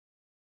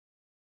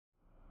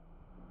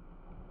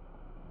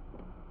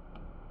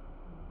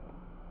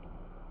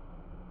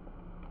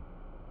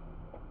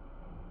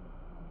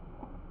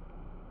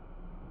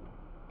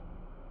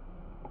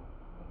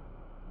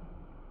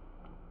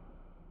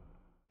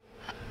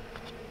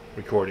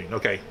Recording.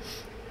 Okay.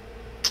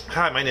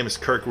 Hi, my name is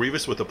Kirk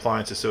Rivas with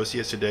Appliance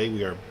Associates. Today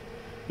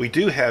we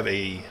do have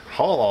a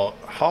haul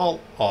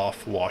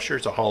off washer.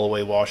 It's a haul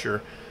away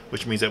washer,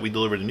 which means that we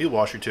delivered a new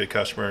washer to a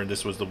customer, and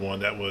this was the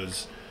one that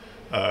was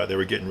they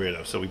were getting rid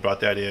of. So we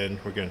brought that in.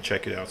 We're going to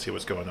check it out, see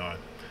what's going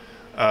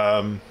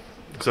on.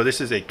 So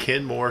this is a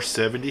Kenmore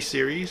 70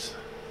 series.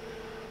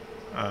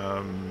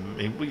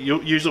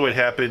 Usually what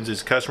happens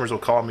is customers will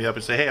call me up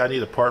and say, hey, I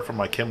need a part for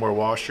my Kenmore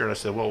washer, and I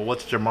said, well,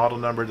 what's your model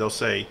number? They'll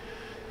say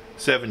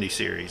 70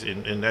 series,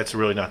 and that's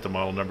really not the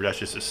model number, that's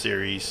just a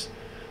series,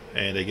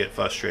 and they get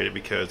frustrated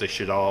because they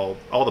should all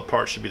the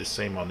parts should be the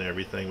same on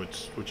everything,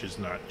 which is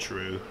not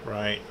true,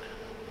 right?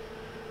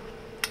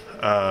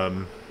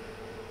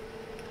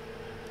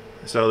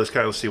 So let's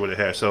kind of see what it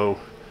has. So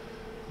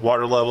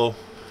water level,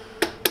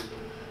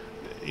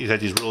 you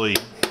had these really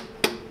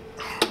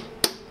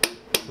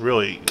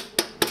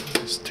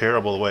it's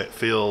terrible the way it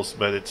feels,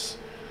 but it's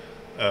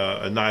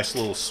a nice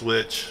little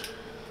switch,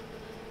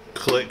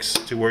 clicks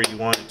to where you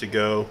want it to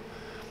go.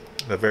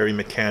 They're very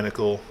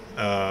mechanical.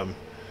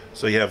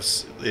 So you have,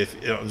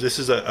 this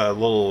is a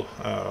little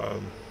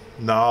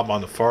knob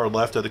on the far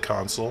left of the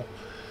console.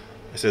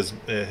 It says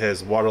it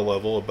has water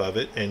level above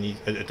it, and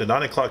at the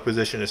 9 o'clock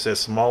position it says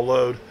small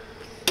load.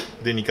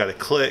 Then you got a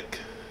click,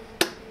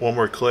 one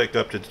more click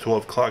up to the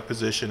 12 o'clock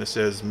position. It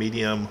says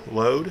medium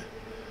load.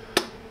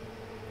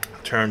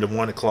 Turn to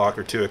 1 o'clock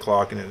or 2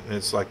 o'clock, and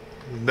it's like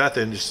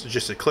nothing,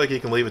 just a click.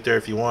 You can leave it there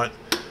if you want,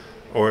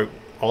 or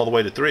all the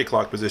way to 3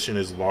 o'clock position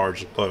is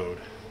large load.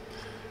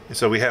 And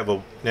so we have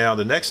now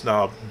the next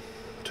knob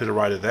to the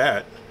right of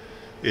that,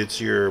 it's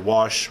your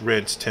wash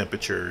rinse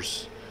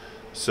temperatures.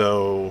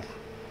 So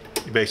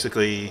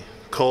basically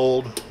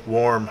cold,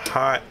 warm,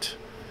 hot,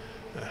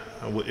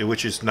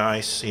 which is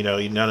nice, you know,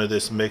 none of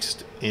this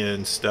mixed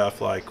in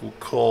stuff like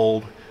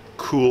cold,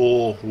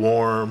 cool,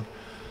 warm,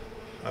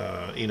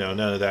 you know,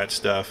 none of that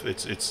stuff.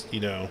 It's you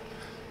know,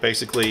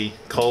 basically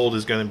cold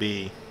is going to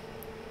be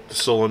the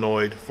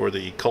solenoid for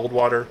the cold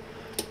water.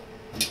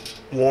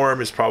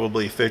 Warm is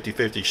probably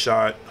 50-50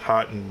 shot,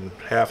 hot and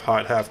half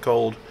hot, half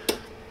cold.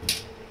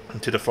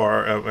 And to the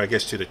far, I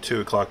guess to the 2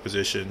 o'clock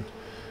position,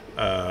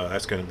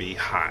 that's going to be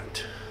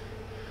hot.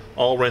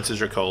 All rinses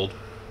are cold.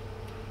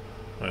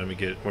 Let me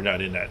get, we're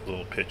not in that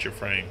little picture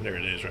frame. There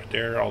it is right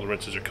there. All the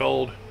rinses are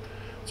cold.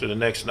 So the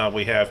next knob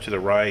we have to the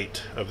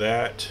right of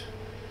that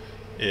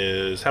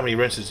is, how many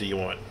rinses do you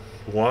want?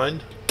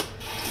 1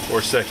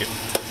 or second?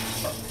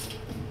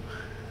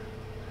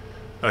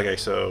 Okay,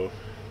 so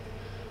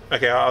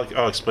okay,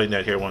 I'll explain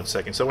that here 1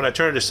 second. So when I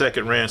turn to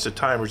second rinse, the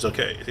timer's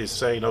okay. It's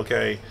saying,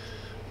 okay,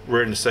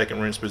 we're in the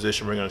second rinse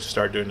position. We're going to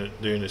start doing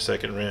the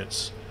second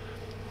rinse.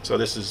 So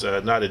this is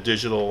not a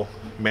digital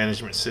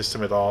management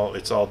system at all.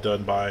 It's all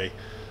done by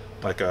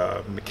like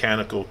a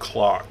mechanical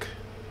clock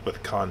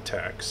with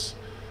contacts.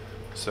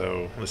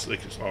 So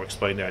I'll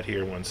explain that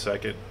here 1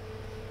 second.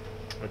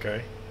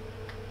 Okay.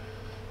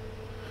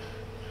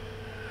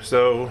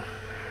 So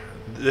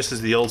this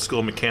is the old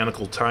school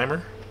mechanical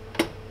timer.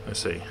 Let's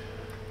see.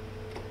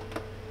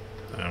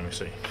 Let me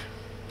see.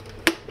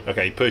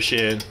 Okay, you push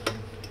in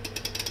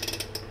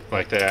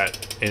like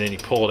that, and then you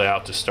pull it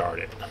out to start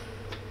it.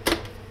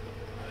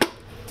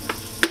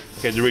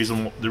 Okay, the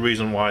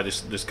reason why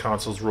this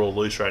console's real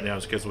loose right now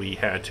is because we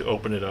had to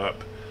open it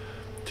up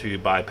to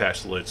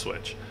bypass the lid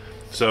switch.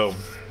 So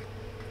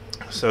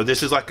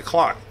this is like a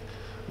clock.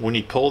 When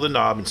you pull the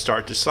knob and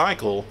start to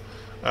cycle,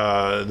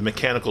 the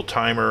mechanical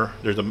timer,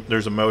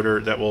 there's a motor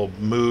that will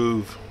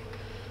move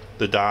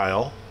the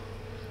dial,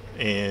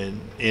 and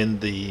in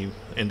the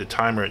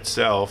timer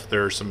itself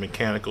there's some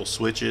mechanical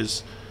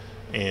switches,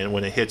 and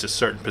when it hits a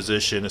certain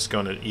position it's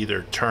going to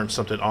either turn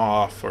something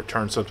off or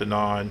turn something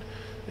on.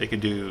 It can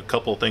do a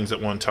couple of things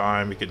at one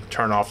time. It can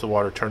turn off the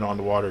water, turn on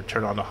the water,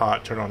 turn on the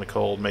hot, turn on the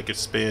cold, make it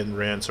spin,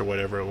 rinse, or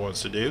whatever it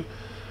wants to do,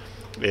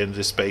 and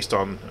just based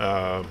on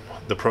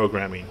the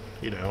programming,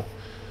 you know.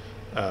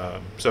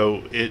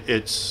 So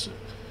it's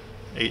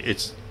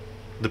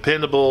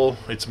dependable,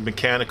 it's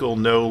mechanical,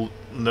 no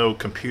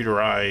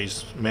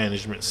computerized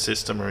management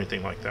system or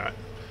anything like that.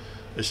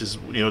 This is,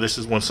 you know, this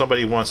is when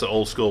somebody wants an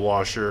old school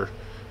washer,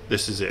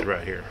 this is it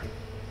right here.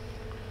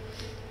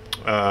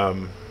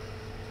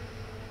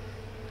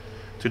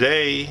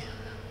 Today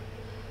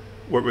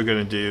what we're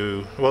going to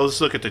do, well, let's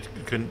look at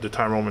the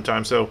timer one more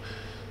time. So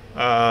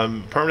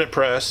permanent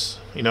press,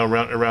 you know,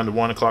 around the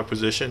 1 o'clock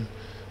position.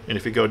 And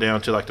if you go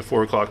down to like the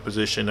 4 o'clock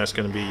position, that's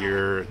going to be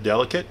your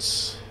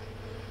delicates.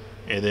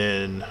 And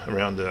then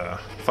around the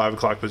 5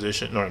 o'clock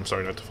position, no, I'm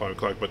sorry, not the 5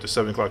 o'clock, but the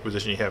 7 o'clock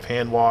position, you have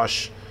hand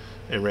wash.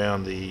 And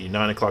around the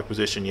 9 o'clock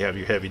position, you have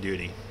your heavy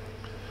duty.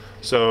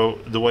 So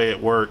the way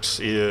it works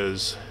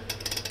is,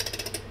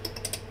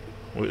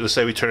 let's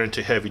say we turn it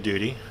to heavy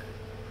duty,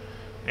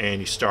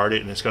 and you start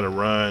it, and it's going to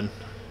run.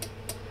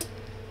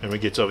 And when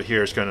it gets over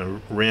here, it's going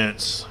to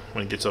rinse.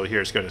 When it gets over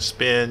here, it's going to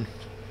spin.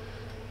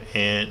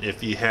 And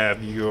if you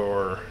have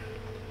your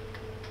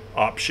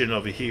option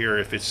over here,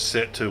 if it's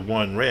set to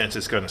 1 rinse,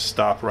 it's going to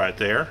stop right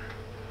there.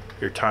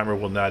 Your timer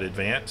will not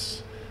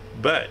advance.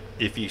 But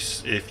if you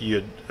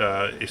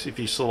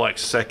select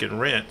second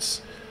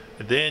rinse,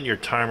 then your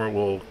timer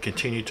will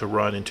continue to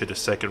run into the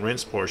second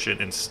rinse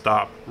portion and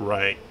stop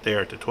right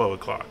there at the 12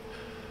 o'clock.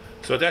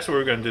 So that's what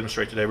we're going to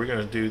demonstrate today. We're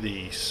going to do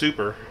the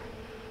super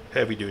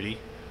heavy duty,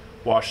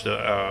 wash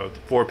the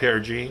 4 pair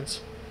of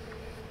jeans,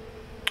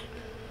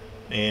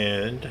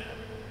 and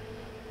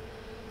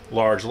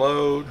large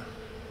load,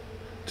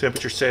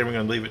 temperature setting, we're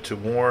going to leave it to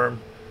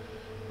warm.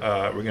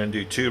 We're going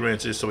to do 2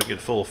 rinses so we get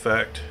full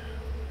effect.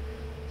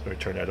 So we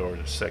turn that over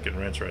to the second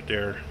rinse right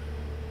there.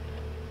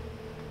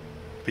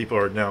 People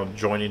are now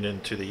joining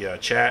into the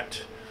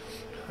chat.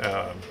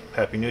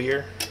 Happy New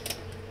Year.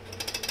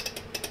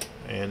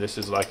 And this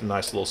is like a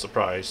nice little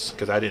surprise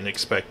because I didn't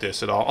expect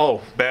this at all.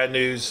 Oh, bad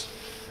news.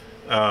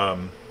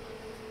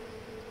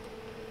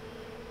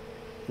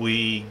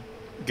 We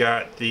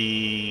got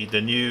the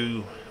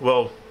new,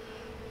 well,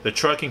 the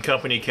trucking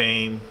company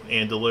came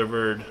and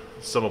delivered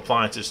some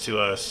appliances to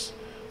us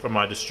from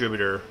my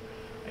distributor,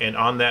 and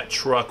on that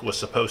truck was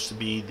supposed to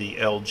be the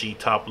LG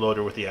top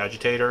loader with the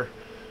agitator,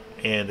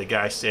 and the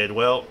guy said,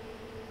 well,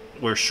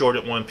 we're short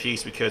at one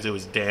piece because it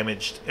was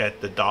damaged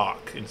at the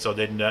dock, and so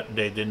they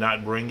did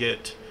not bring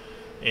it,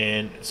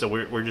 and so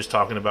we're just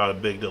talking about a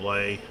big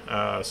delay.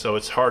 So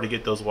it's hard to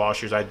get those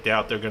washers. I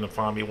doubt they're going to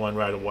find me one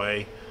right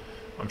away.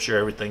 I'm sure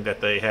everything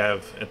that they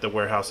have at the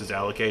warehouse is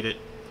allocated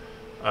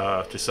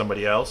to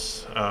somebody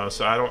else.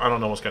 So I don't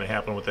know what's going to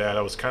happen with that.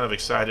 I was kind of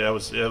excited.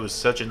 It was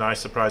such a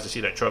nice surprise to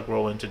see that truck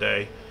roll in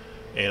today,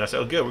 and I said,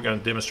 oh good, we're going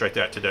to demonstrate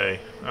that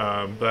today.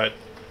 But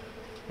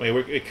I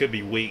mean, it could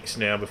be weeks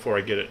now before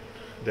I get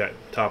that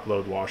top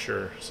load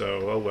washer.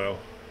 So oh well.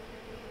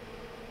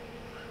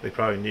 They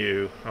probably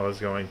knew I was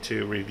going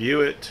to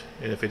review it,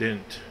 and if it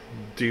didn't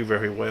do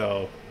very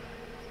well,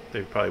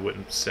 they probably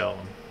wouldn't sell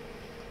them.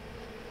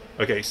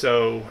 Okay,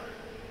 so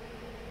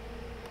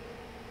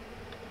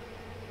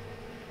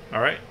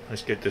all right,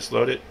 let's get this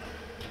loaded.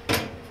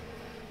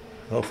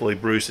 Hopefully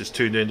Bruce is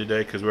tuned in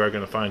today because we are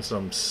going to find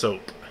some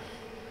soap.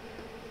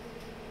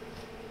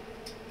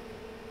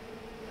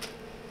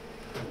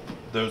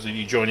 Those of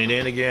you joining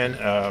in again,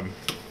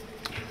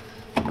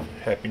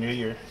 Happy New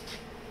Year.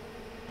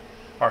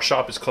 Our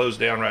shop is closed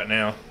down right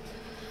now,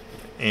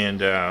 and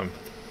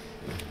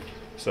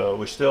so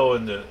we're still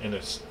in the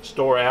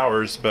store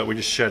hours, but we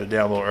just shut it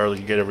down a little early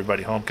to get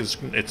everybody home because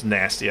it's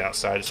nasty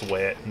outside. It's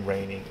wet and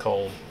rainy and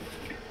cold,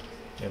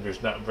 and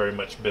there's not very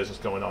much business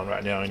going on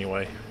right now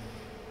anyway.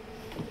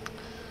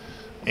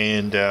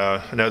 And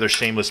another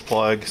shameless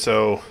plug,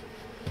 so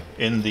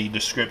in the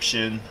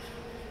description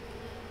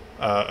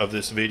of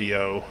this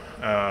video,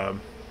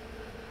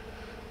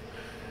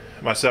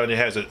 my son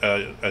has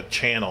a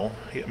channel.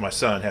 My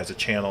son has a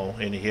channel,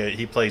 and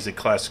he plays the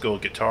classical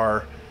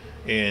guitar,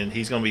 and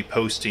he's going to be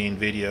posting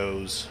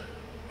videos.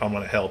 I'm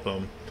going to help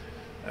him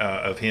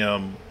of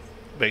him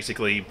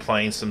basically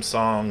playing some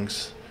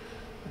songs.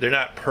 They're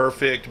not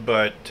perfect,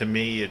 but to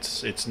me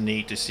it's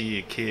neat to see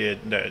a kid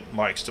that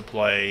likes to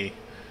play,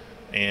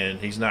 and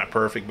he's not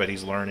perfect, but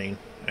he's learning,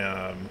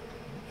 so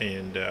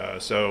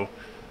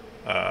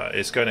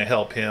it's going to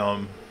help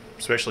him.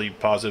 Especially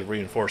positive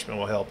reinforcement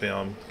will help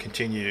him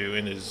continue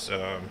in his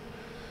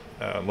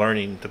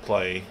learning to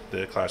play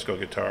the classical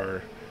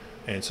guitar.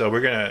 And so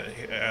we're gonna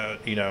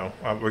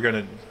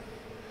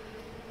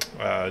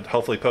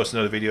hopefully post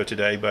another video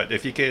today. But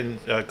if you can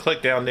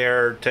click down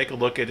there, take a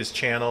look at his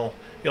channel.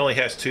 He only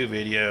has 2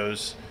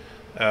 videos.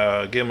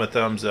 Give him a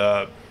thumbs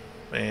up,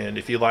 and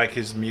if you like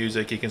his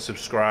music, you can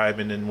subscribe,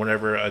 and then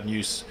whenever and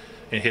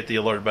hit the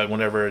alert button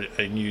whenever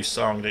a new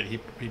song that he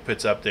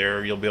puts up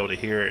there, you'll be able to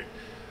hear it.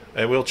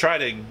 And we'll try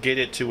to get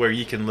it to where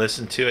you can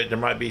listen to it. There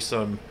might be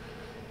some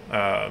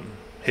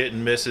hit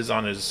and misses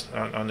on his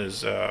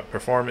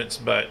performance,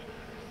 but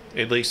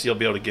at least you'll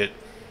be able to get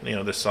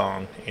the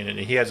song. And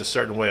he has a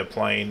certain way of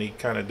playing. He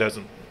kind of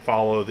doesn't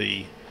follow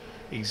the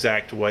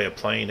exact way of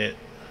playing it.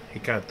 He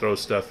kind of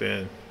throws stuff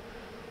in.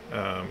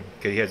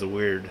 He has a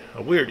weird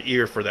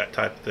ear for that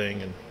type of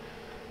thing,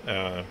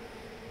 and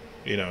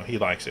he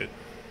likes it.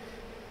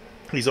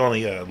 He's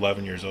only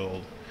 11 years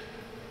old.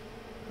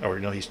 Or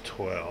no, he's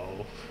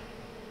 12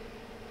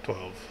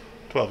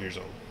 years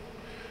old.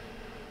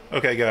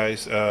 Okay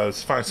guys,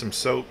 let's find some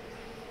soap.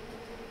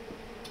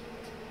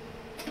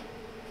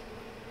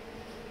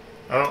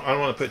 I don't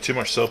want to put too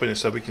much soap in it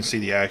so we can see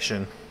the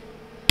action.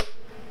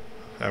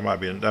 That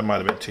might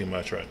have been too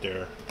much right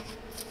there.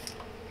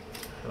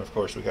 And of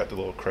course we got the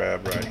little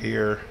crab right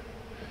here.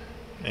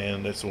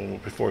 And that's one,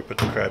 before we put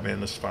the crab in,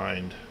 let's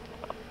find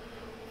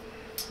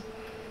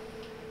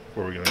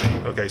where we're gonna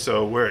be. Okay,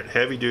 so we're at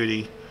heavy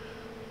duty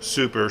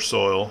super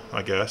soil,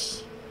 I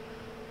guess,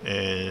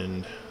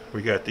 and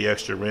we got the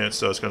extra rinse,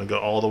 so it's going to go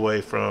all the way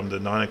from the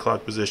 9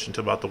 o'clock position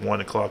to about the 1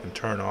 o'clock and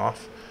turn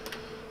off.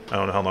 I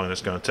don't know how long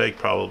it's going to take,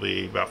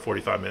 probably about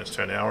 45 minutes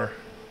to an hour.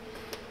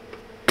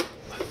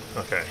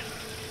 Okay,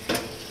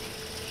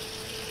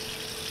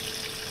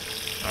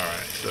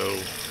 alright, so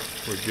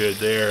we're good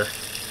there.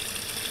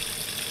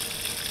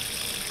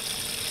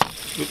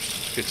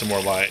 Oops, get some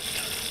more light.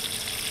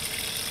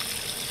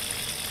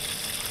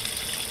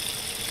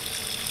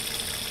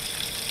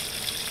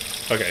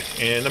 Okay,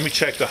 and let me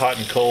check the hot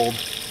and cold.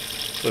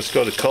 Let's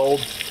go to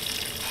cold.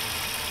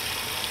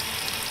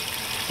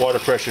 Water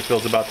pressure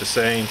feels about the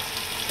same.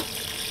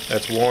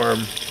 That's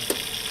warm.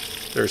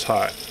 There's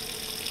hot.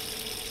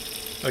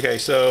 Okay,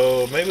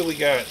 so maybe we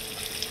got,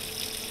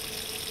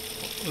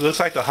 it looks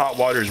like the hot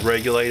water is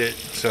regulated,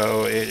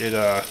 so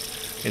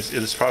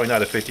it's probably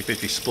not a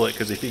 50-50 split,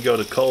 because if you go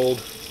to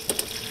cold,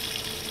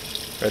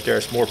 right there,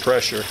 it's more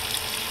pressure.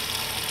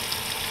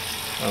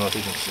 I don't know if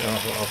you can see,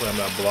 hopefully I'm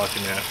not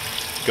blocking that.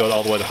 Go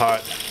all the way to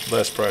hot,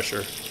 less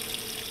pressure.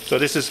 So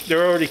this is,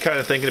 they're already kind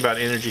of thinking about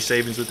energy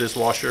savings with this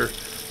washer,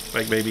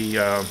 like maybe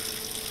not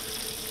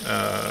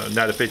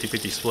a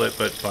 50-50 split,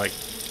 but like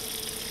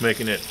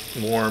making it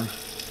warm.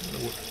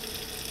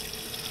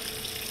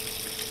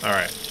 All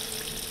right,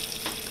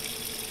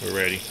 we're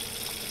ready.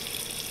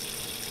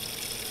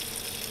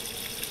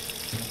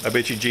 I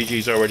bet you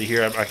Gigi's already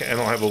here. I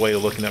don't have a way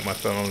of looking at my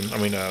phone. I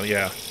mean,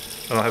 yeah,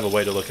 I don't have a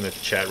way to looking at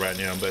the chat right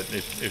now. But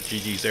if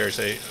Gigi's there,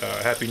 say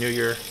Happy New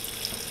Year.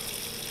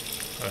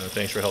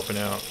 Thanks for helping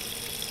out.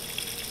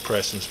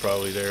 Preston's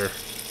probably there,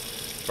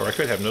 or I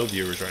could have no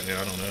viewers right now.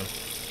 I don't know.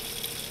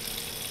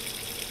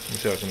 Let me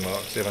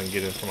see if I can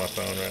get in from my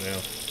phone right now.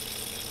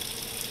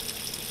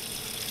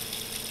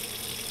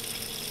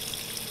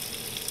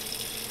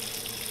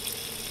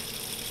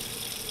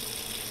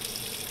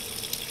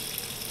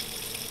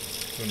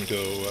 I'm gonna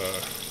go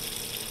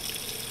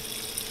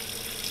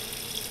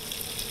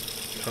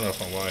turn off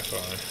my Wi-Fi.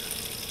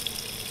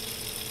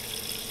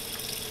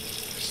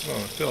 It's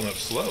filling up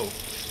slow.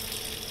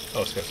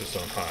 Oh, it's got it's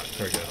on hot.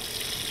 There we go.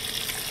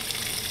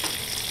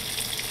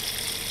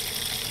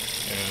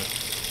 Yeah.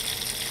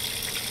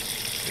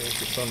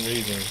 For some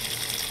reason.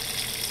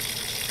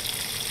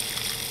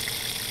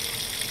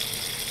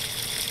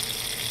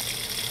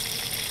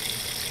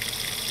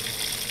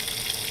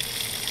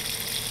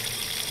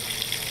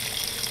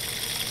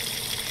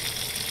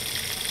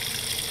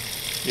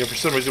 Yeah, for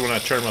some reason when I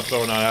turn my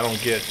phone on, I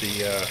don't get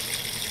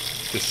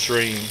the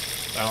stream.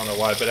 I don't know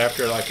why, but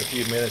after like a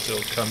few minutes,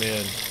 it'll come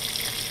in.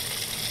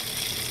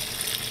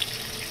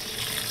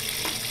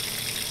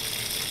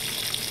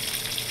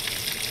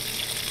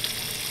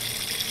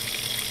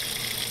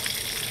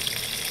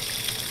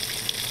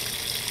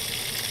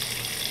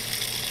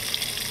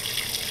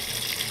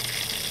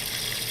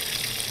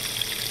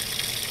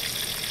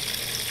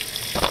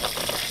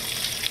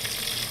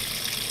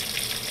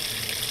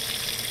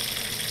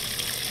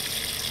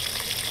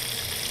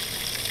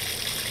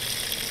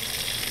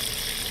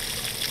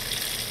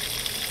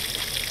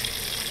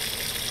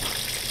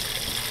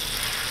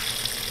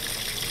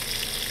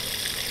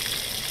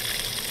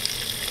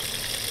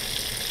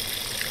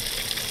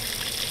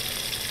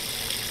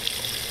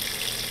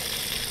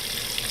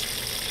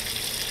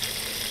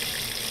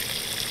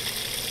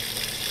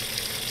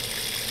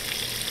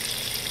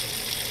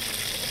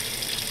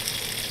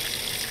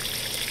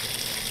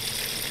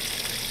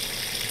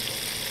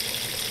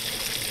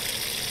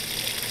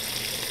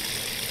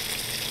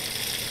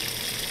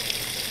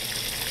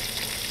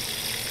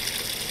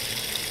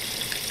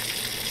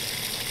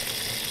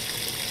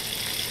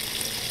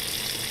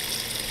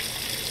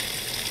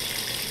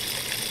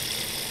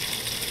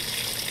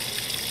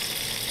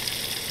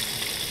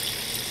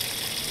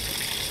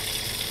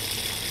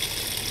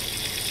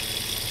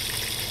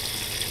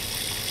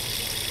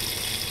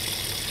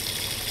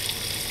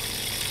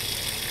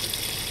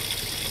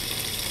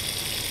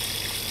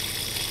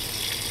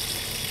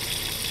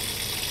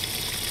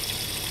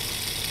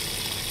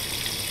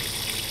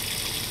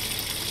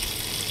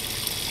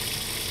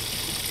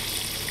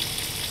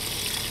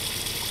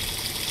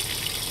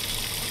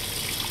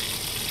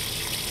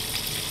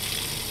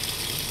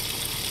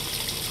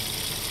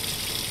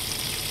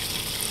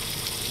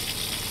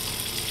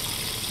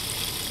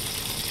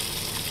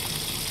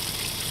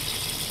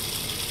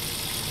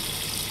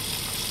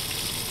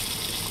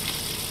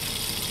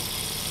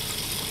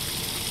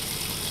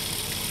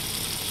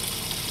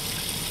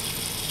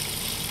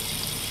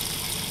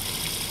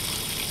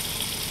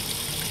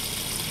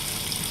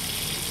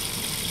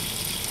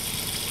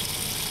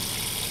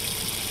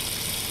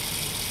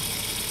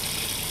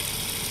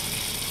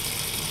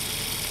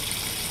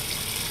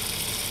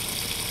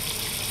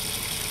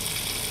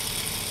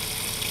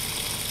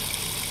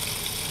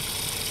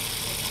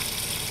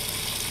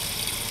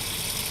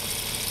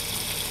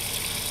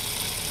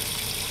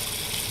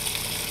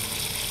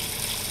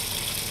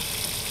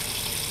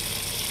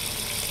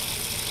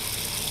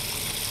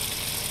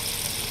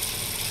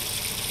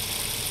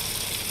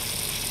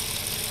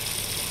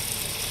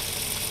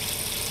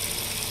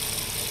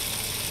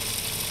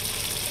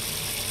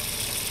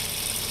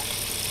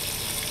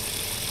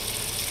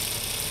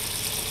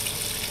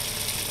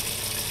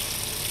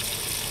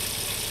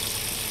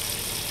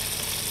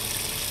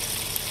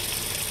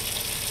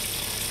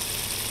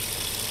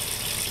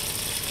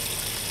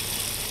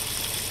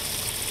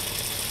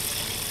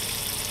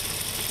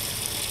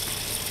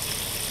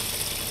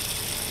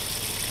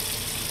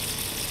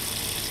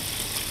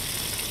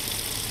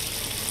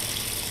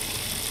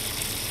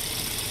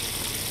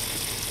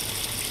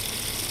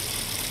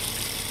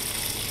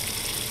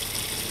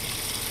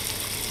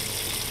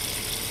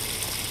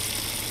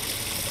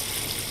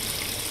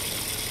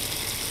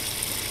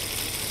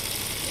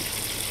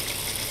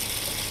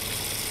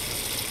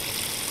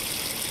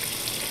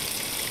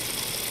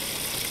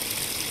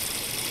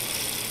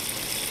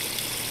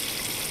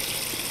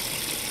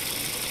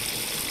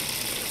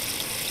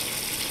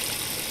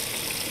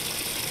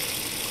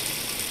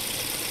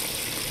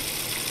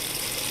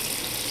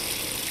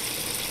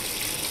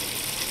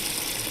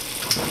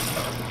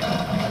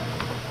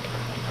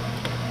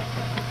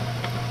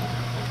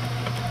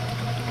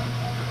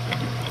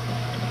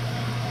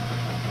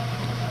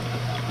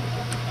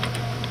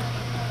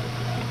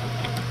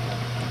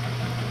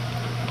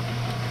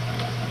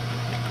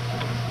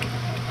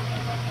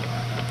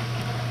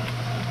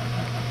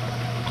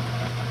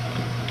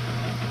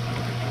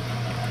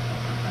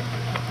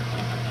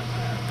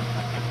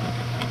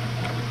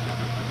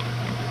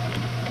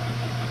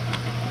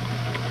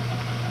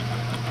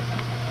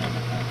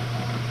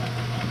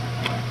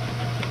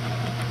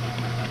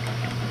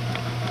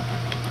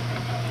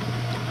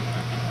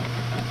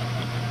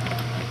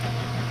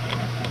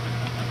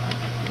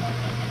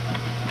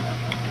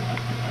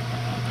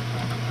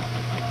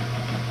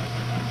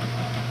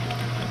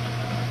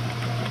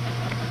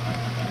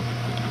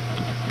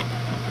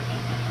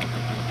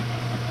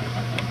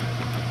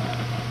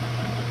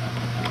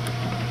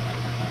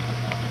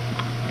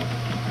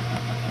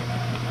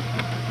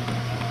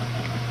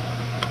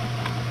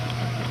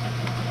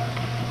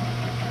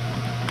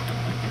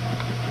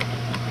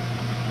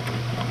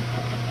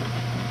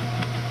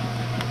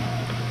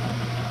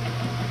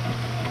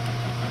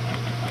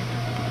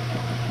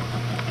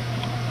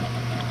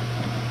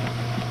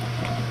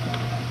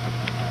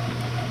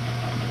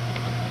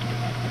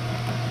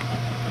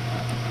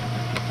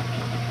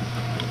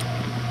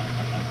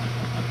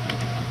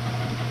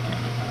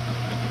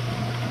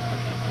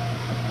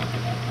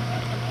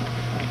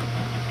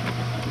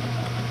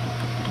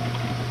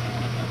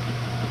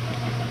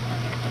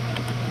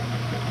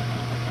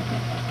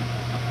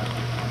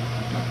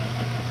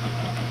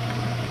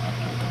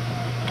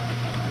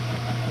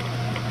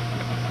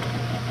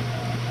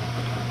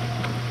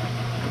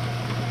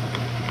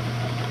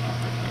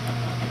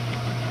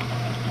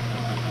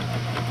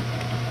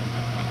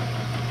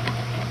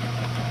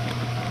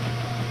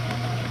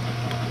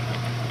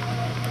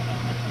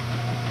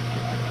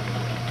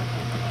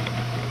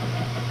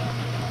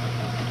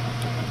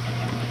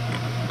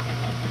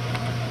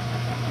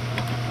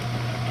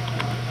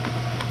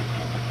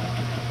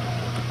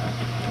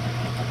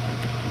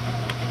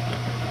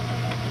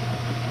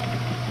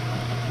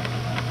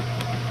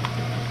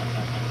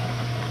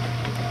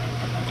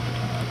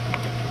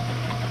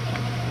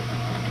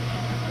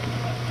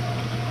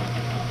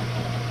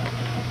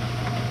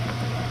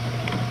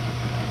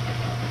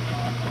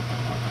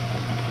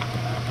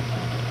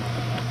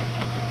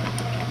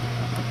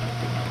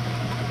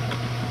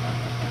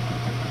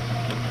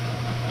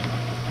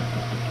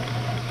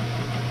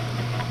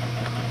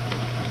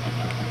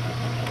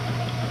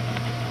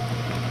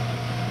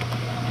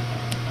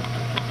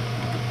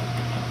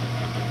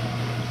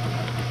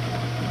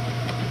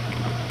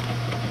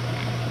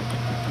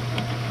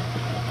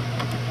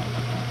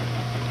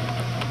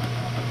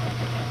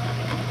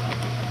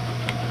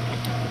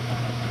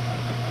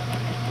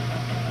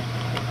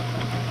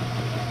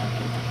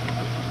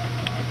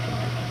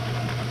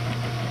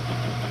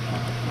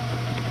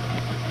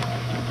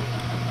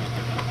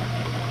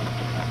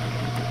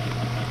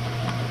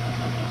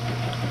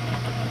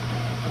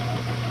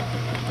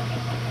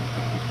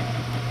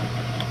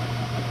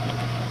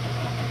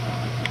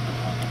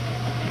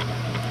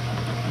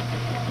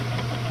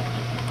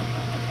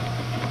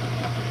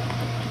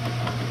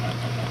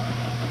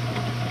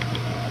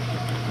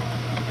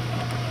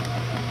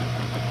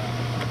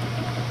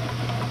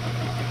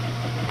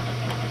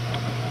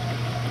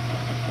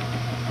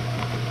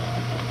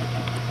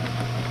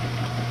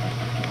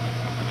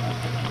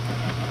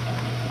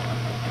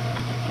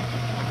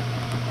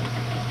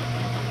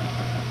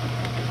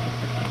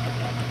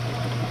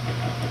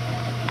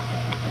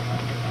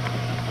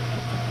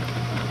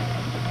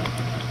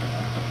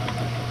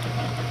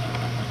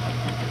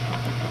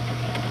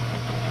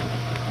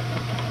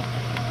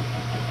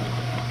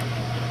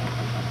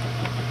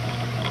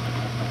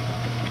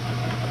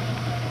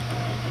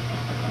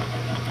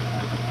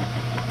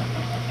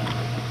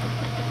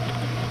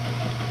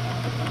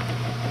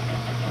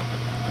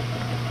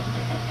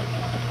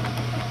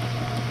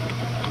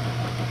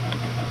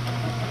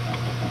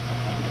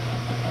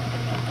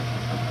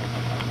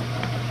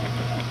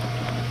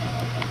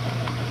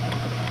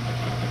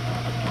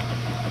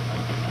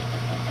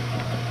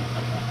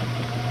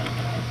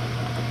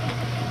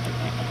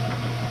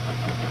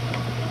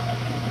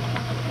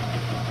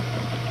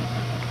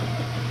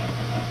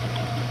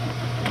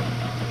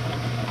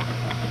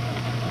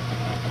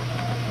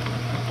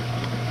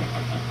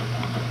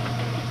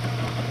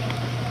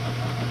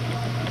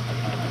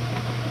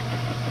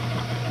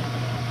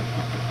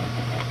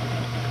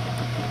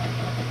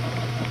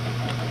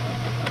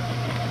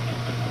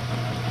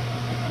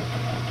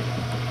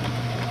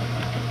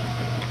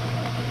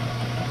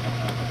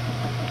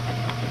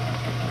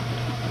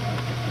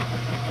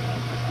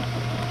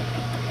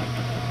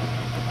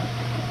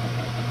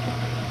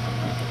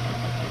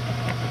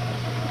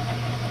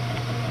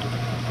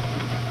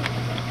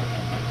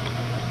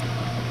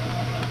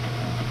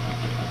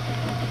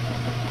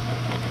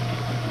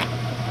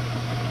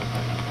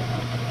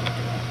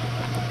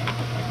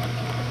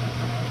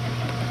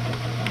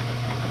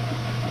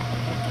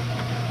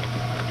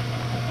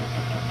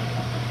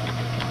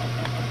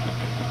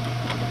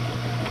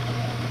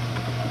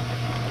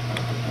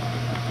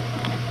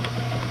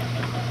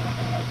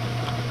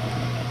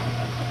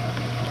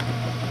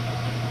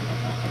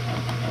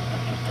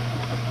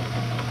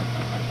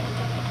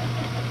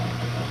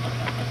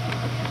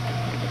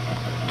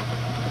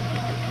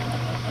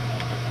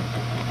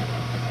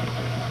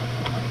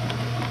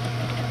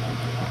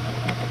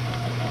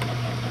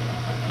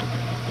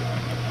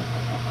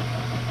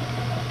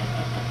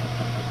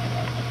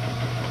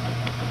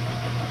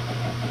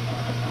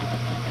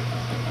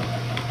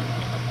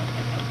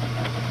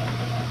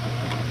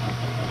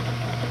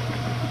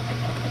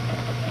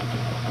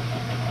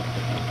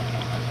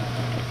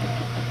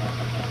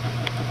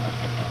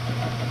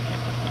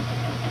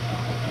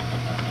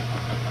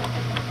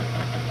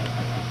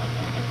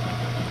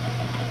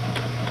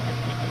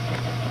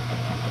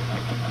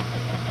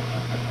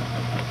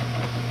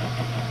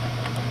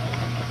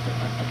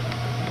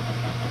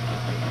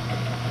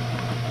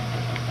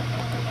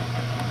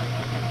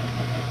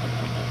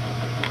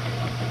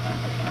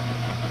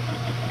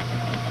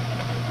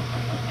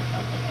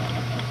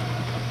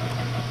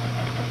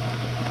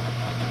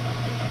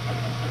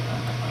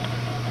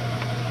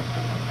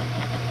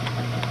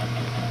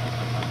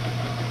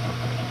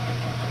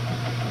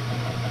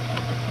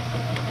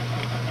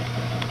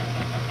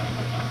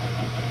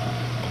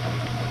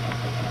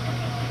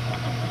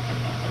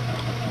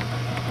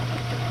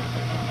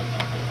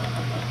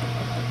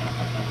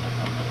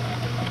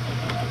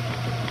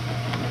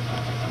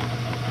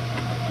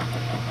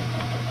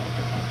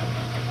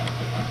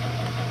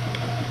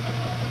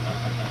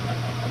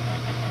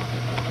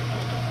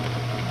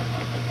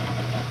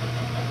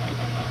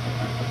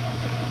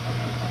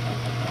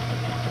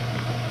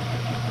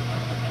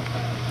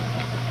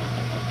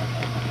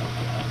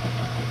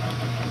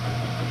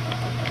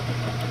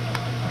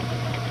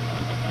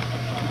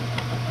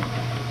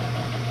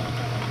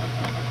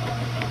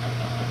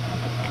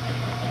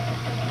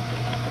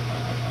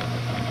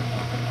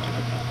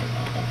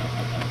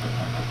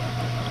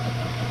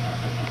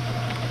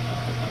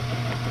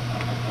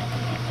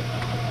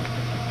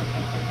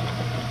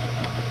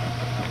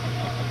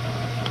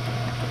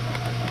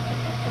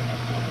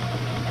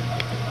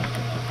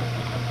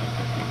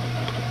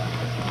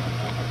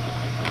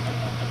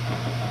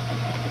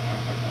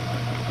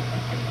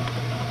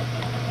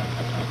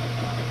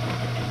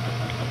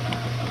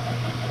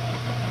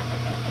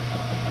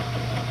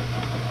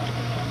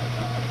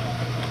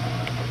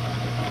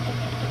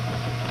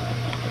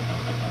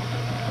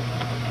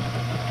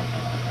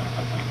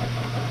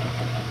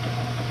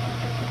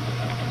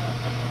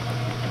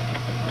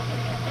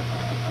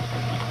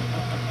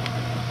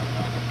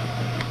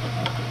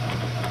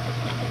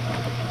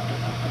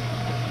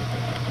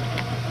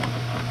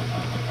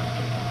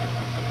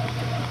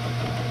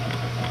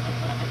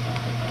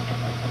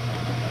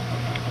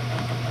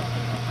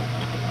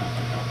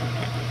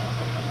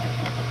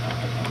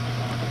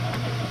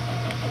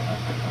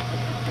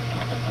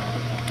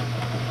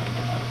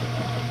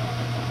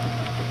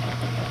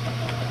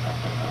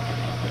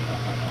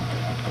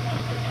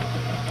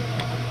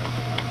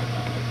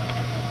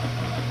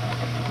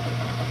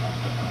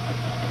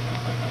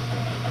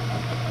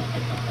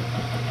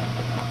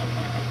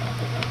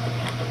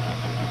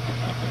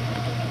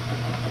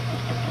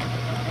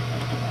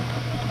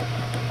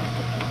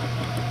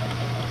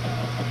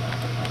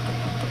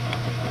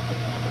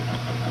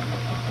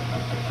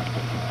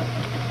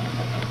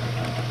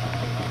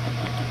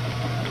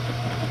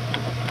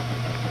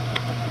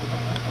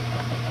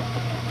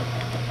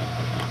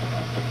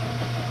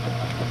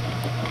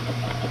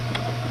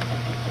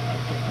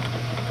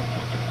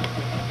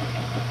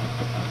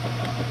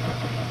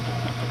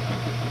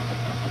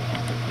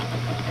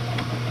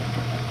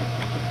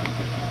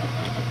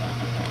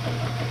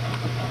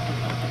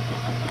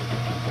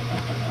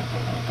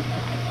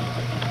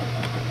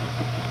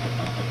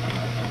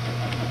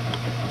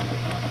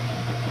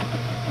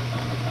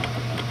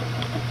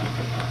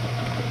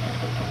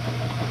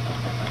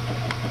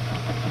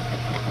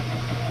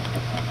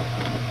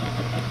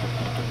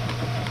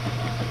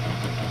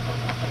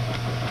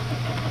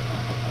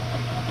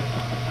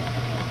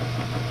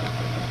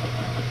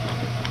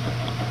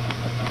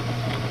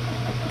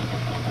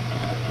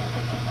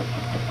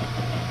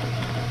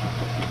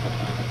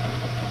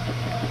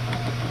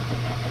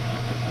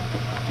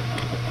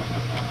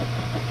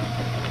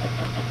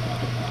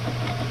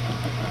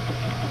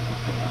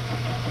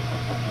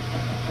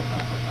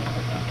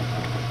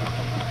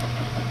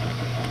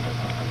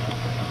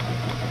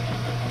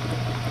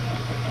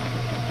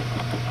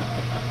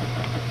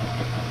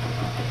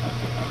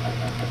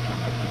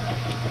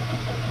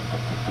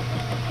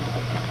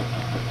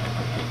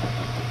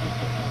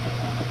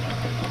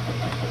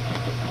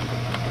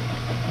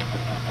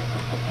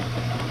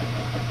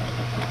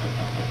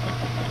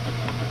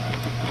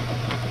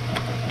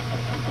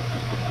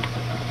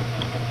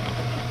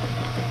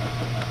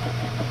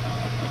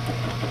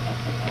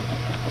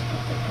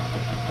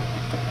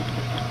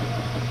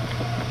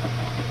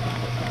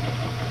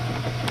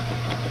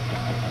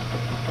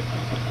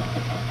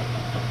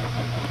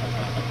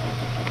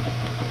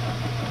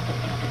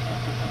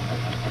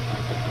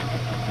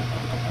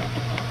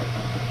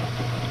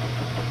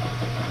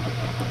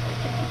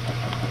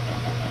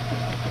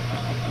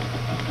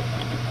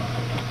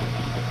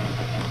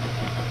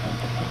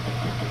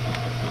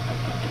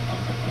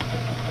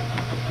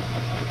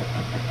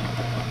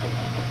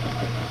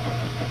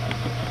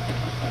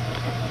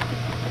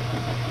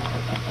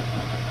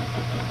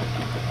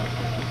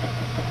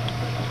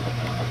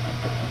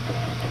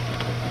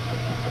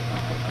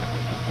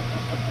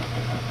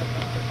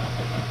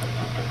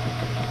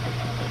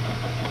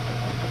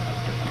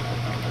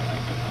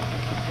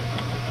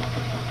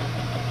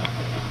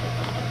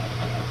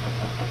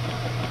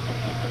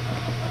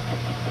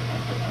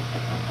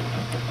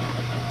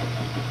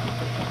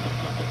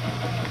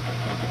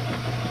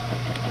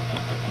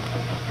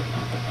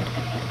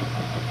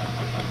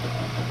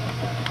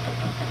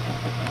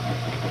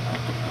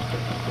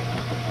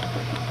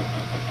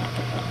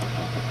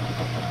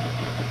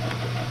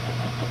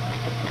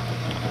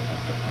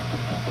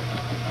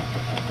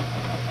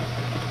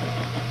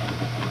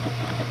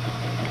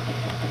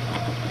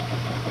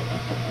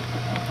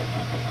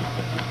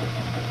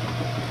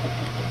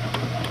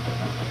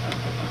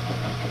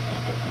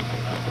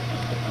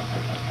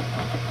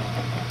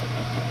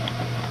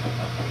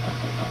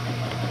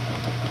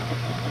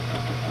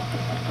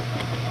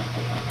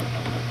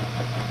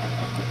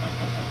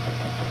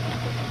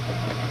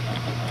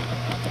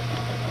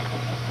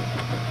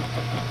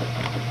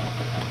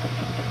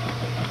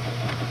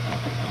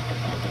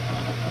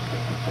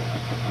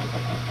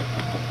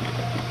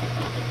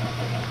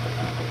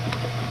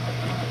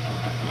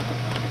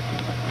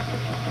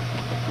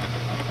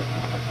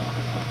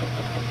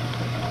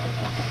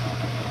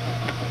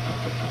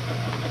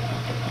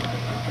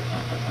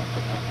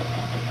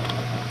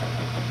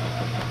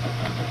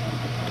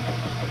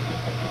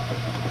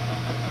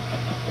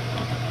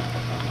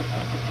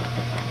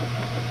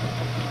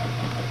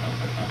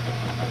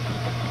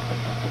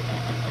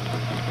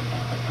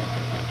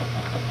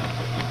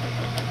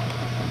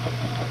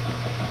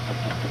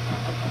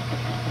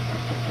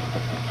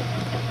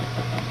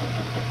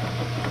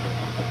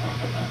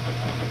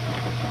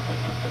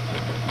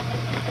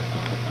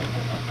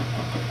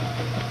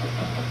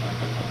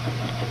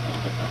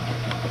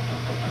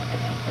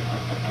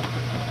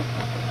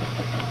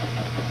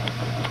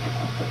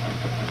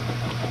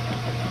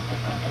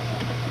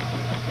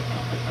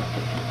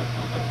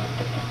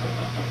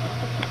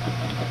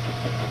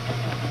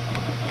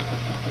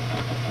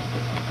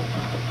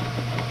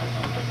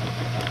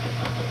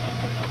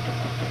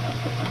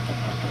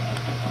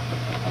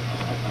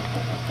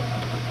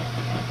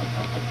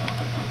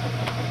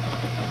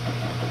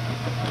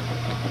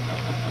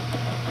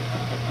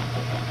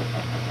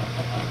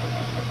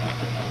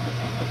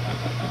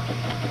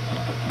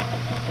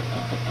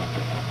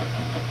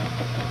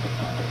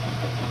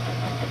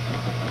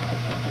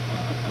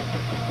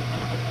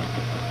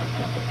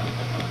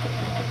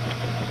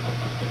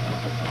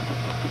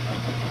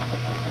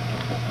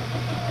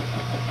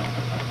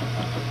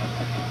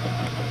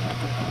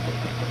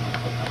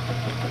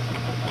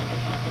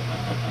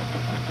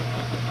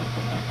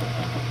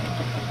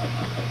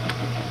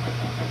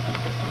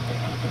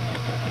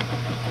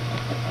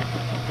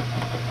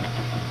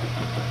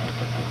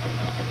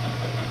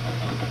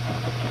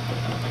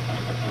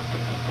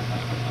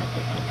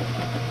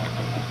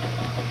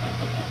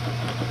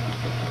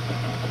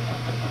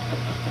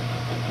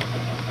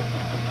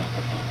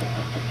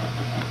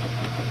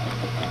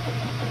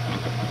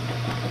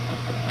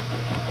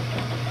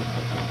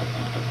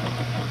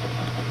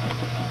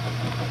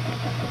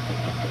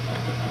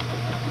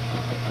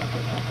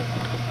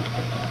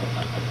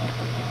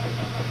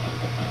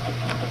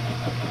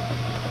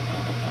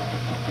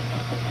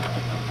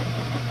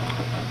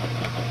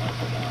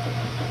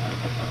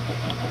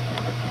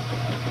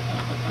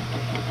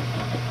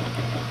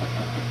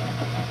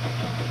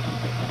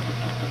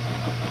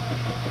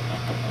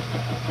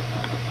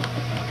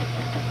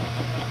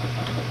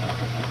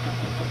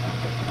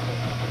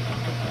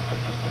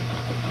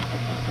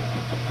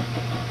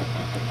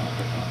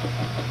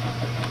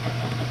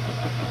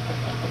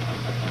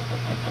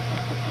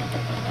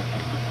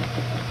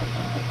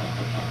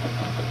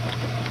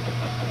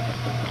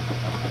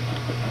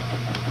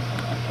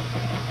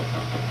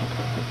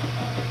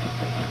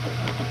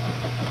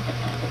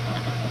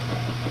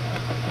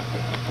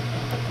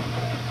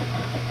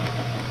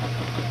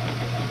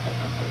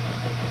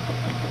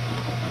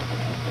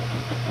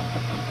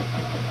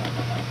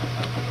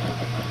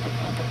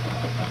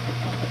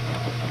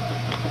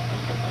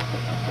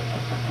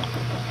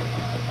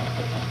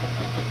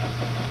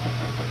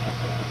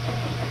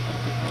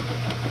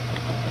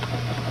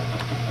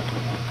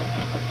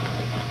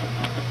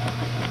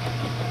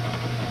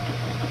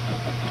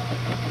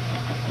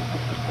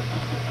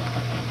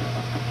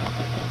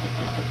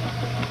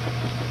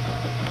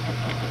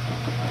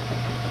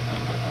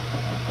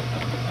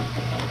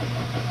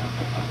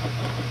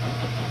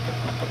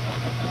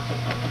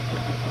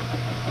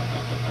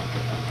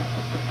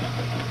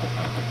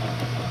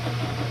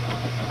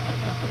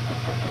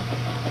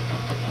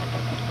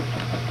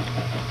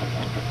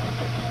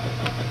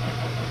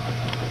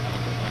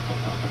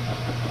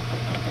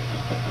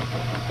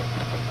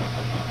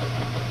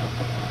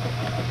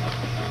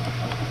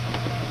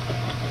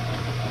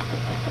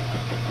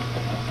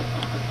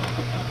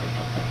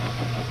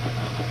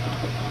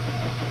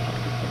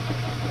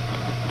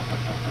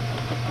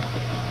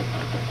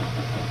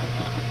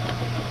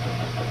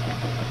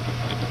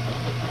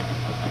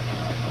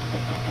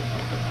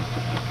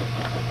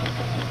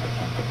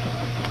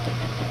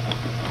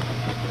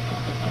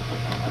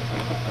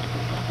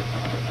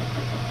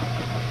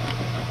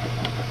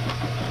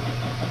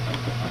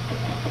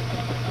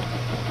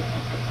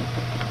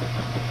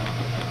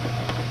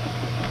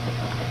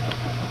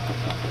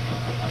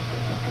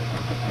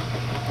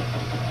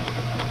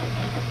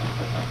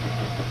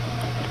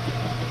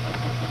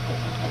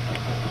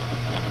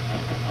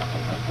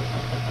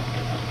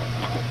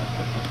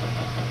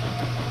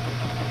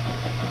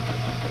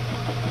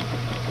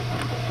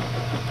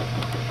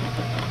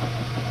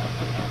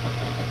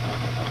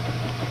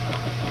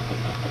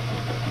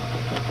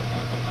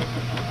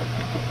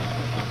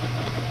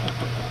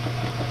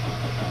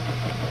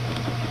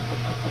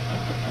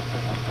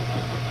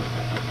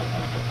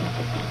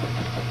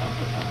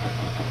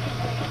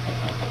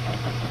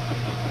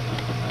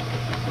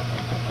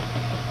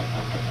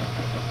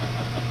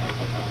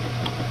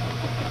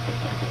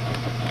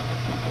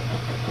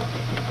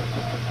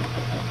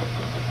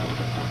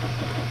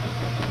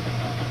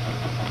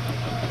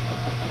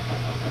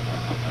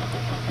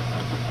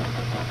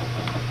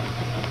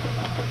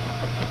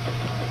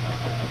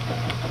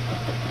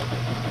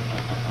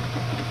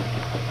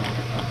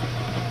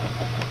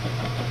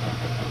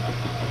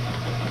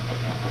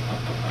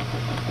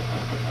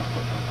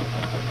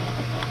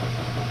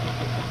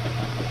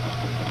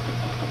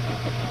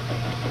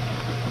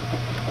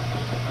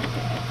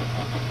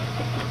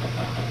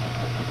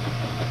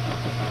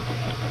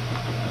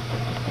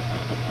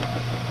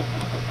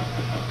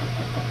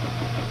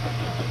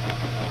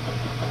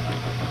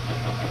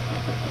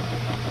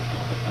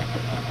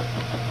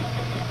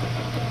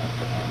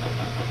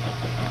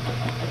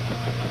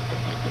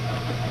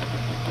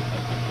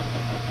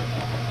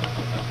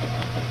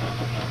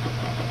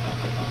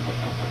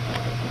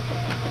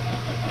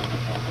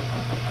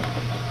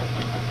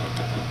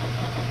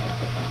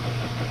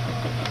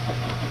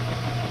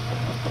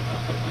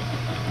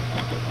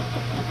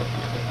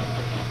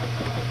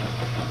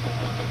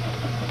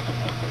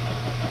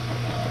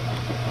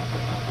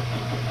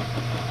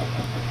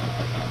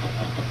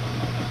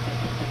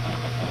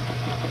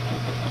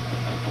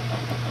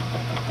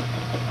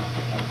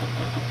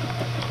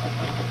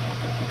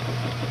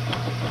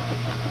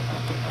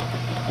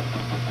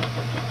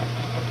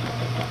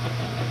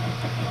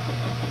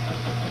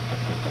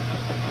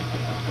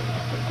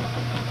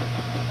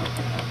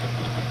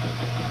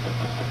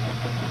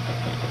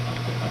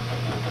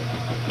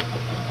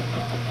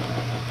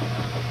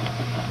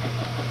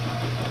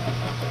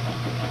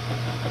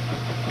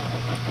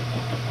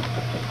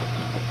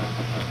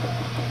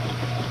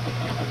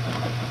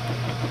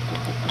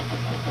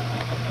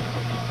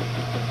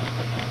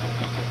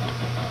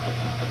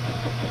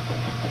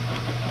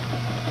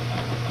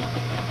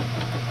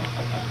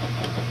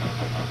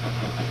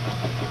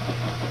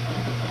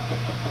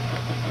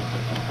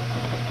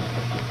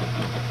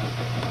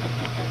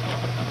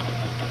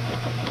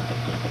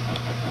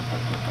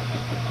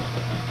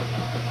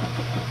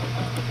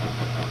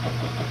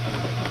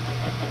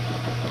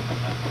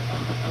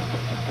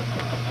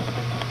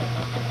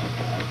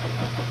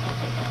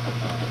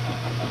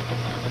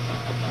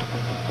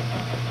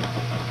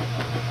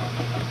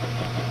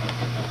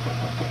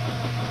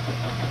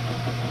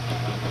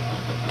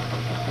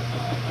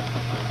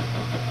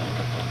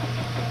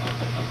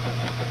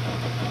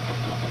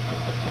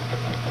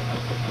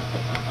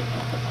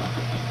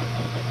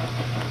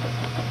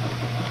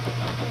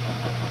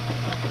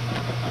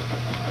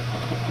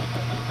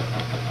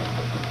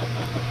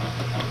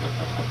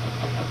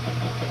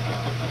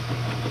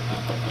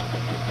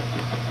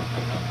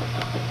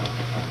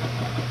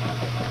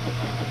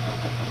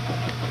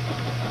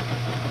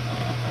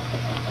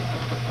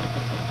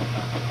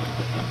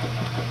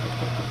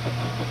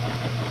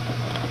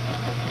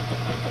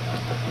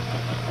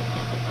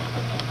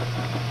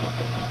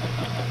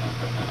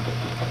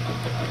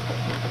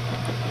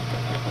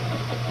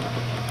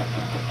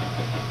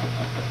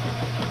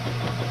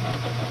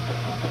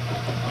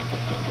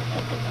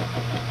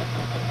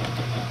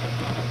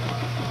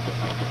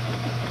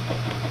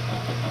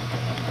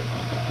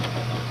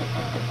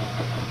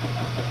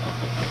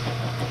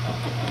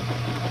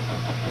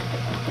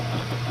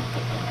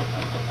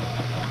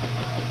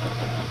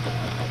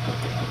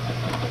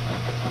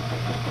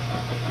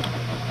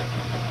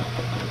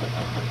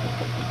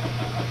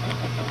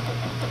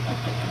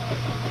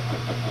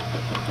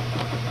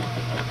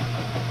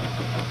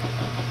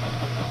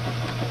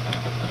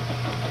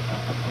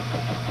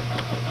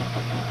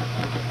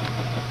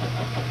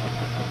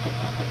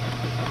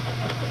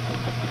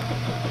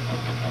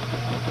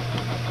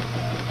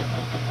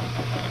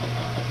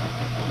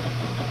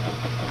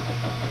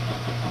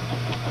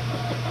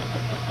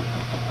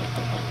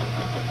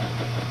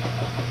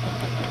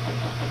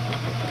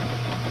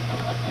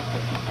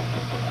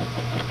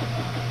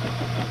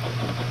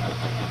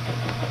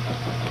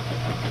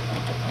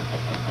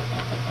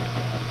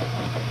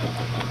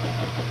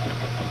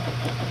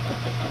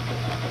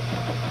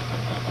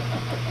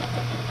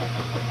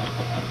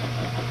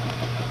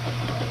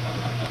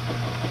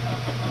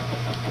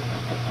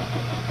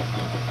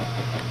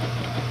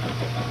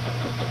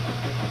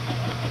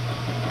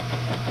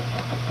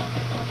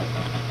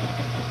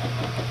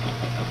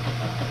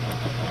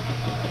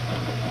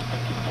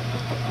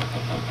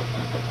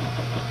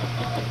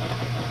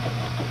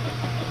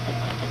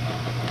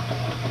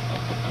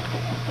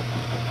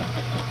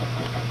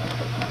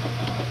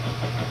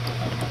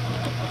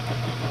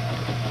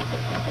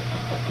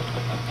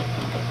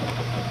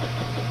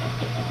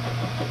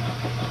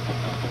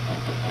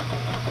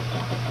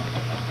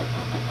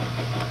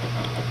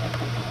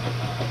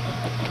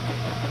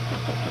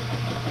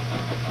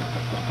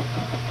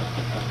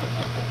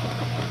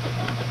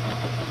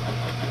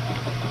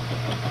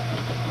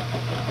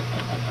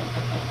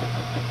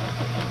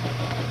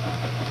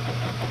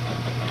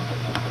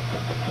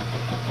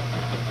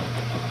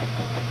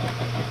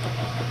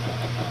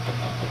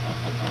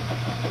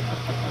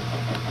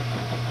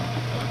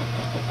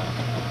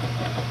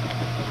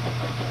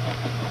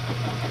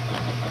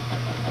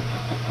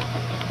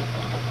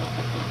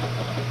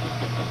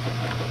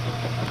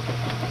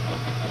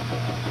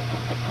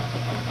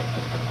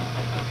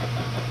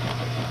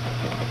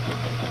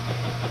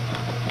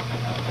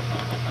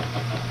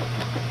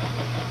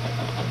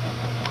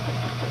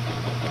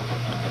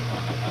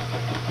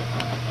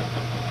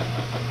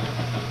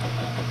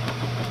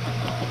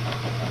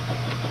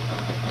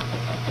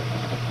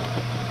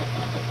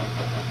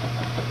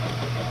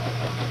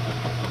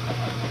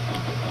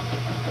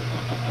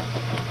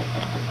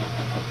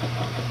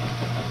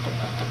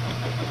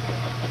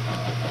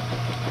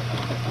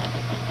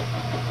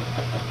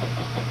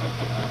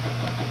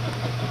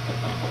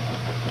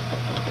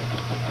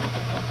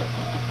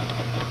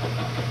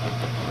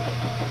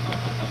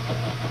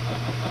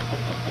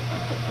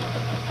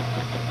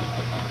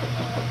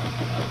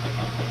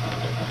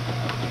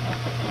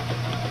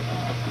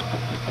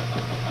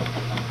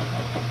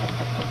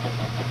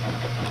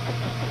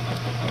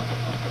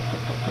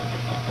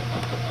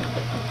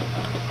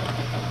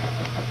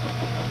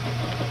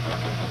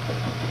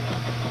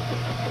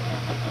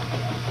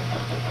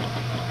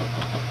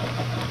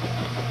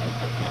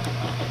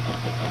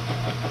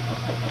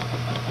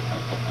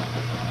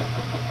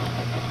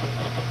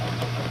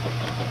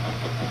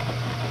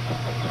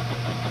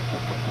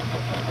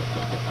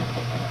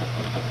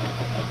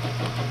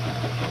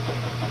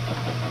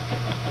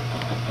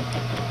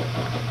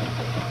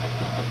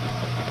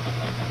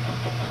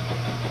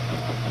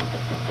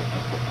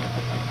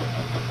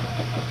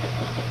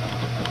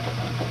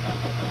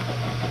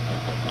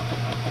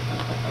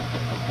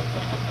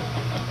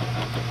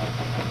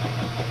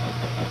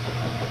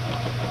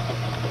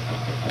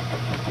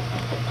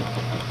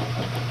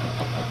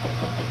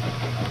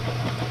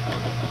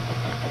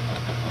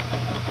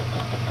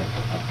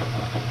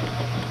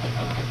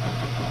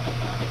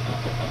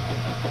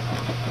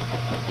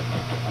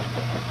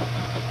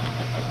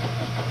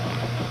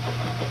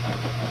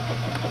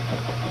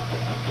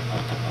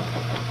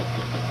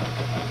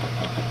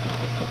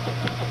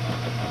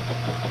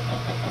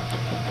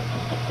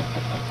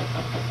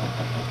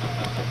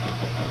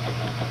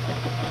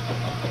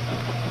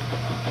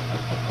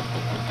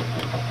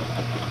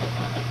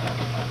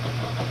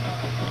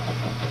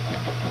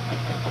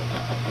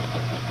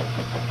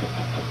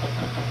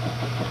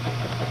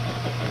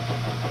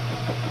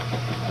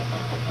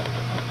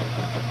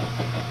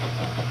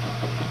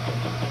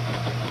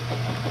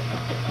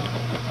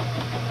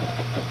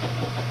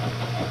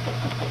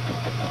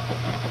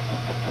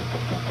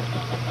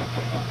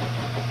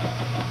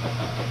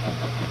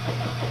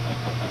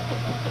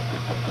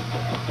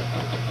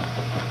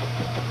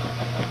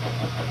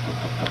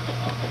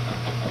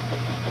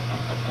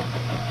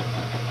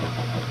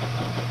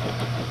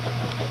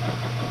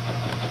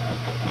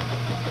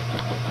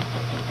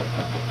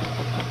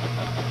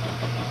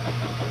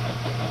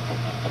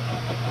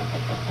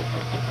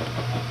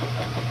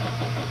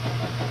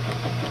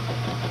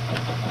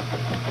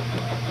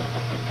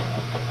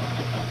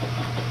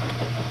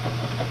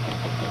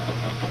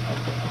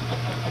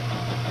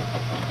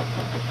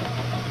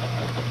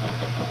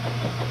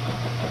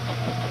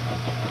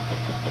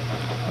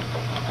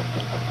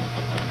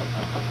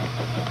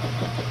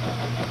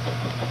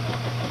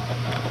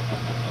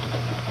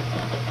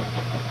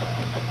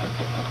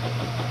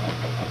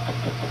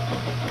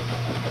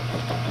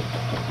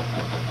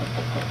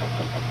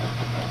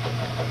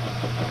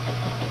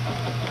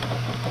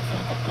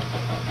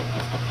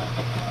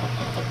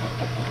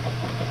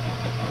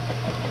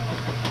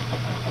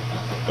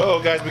 Oh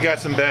guys, we got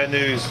some bad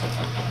news.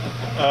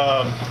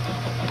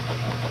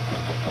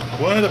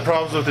 One of the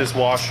problems with this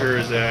washer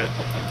is that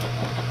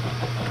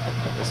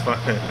it's fine.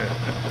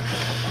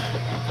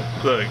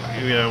 Look,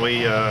 you know,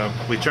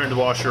 we turned the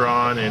washer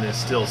on and it's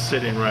still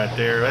sitting right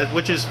there,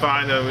 which is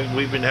fine. I mean,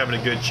 we've been having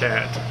a good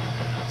chat.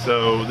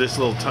 So this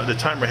little the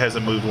timer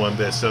hasn't moved one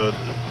bit. So it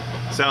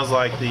sounds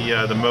like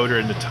the motor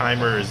and the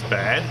timer is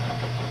bad.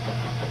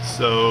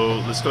 So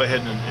let's go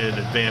ahead and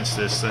advance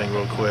this thing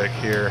real quick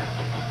here.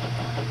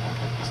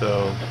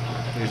 So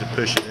here's to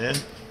push it in.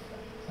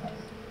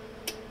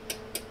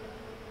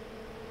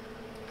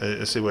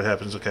 Let's see what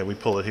happens. Okay, we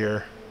pull it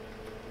here.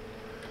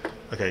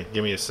 Okay,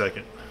 give me a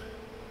second.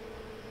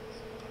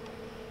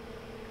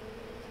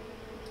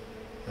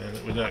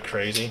 And we're not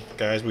crazy.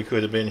 Guys, we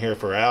could have been here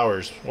for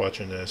hours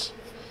watching this.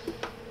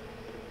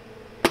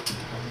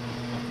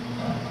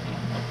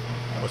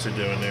 What's it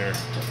doing there?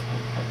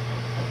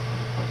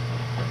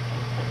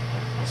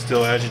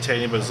 Still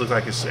agitating, but it looks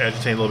like it's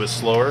agitating a little bit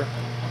slower.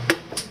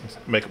 Let's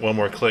make one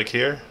more click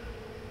here.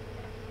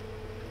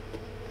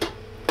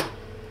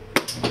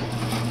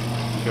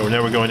 Okay,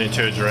 now we're going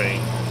into a drain.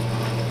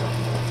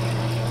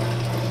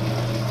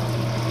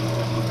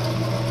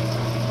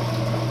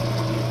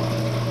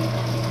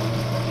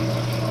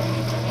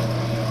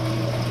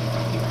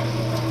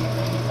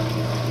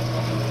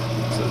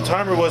 So the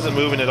timer wasn't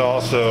moving at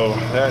all, so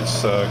that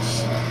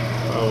sucks.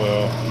 Oh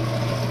well.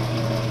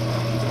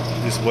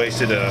 Just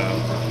wasted a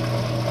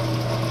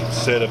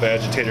set of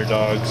agitator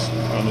dogs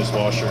on this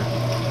washer.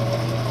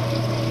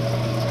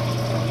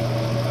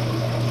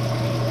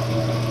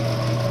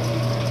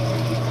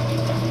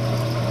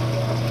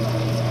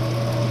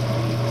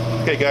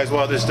 Okay guys,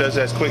 while this does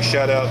that, quick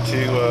shout out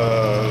to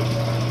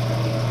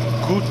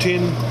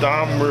Guten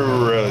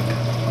Dammerug.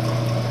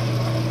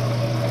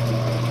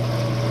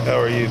 How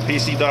are you?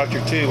 PC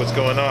Doctor 2, what's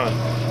going on?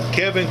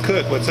 Kevin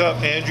Cook, what's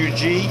up? Andrew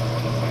G,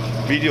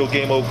 Video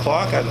Game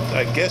O'Clock.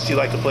 I guess you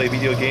like to play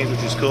video games,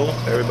 which is cool.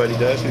 Everybody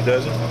does, who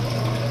doesn't?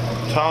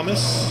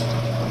 Thomas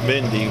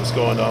Mindy, what's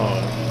going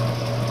on?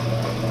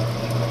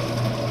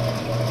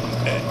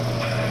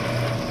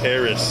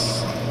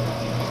 Eris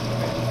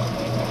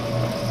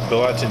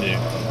Belatinu,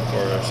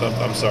 or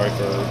something. I'm sorry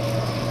for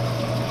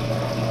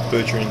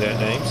butchering that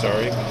name.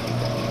 Sorry.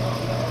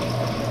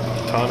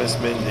 Thomas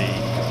Mindy.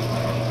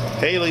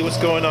 Haley, what's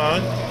going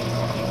on?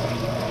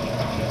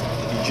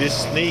 You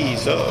just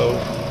sneezed. Uh-oh.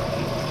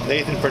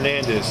 Nathan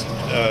Fernandez.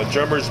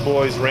 Drummers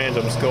Boys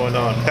Random, what's going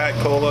on? Pat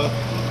Cola.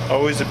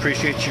 Always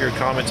appreciate your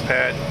comments,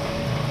 Pat.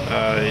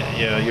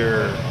 You know,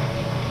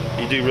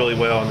 you do really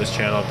well on this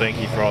channel.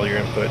 Thank you for all your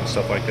input and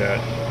stuff like that.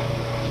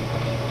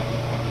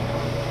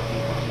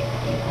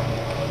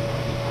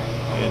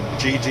 And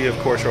Gigi, of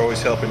course, are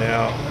always helping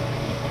out.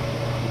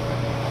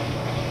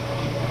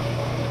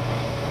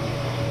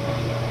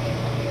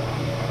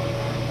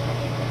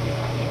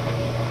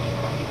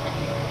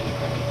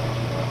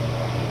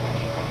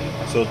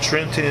 So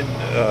Trenton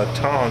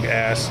Tong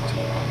asked,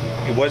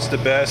 what's the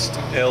best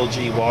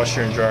LG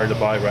washer and dryer to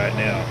buy right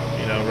now?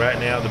 You know, right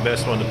now the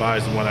best one to buy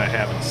is the one I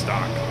have in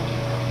stock.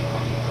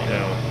 You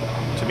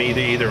know, to me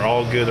they're either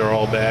all good or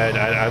all bad.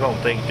 I don't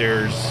think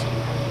there's,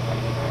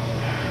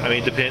 I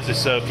mean, it depends.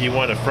 So if you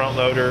want a front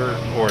loader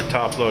or a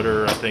top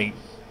loader, I think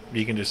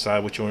you can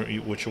decide which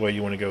way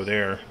you want to go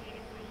there.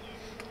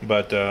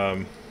 But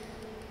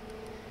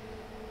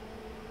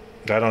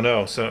I don't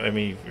know. So I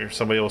mean, if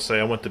somebody will say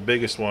I want the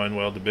biggest one,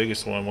 well, the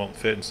biggest one won't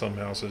fit in some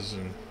houses,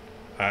 and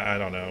I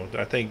don't know.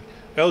 I think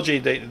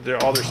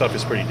LG, all their stuff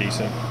is pretty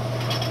decent.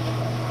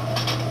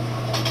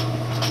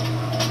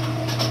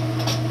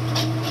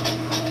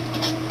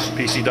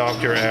 PC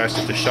Doctor asked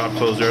if the shop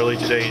closed early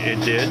today.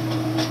 It did.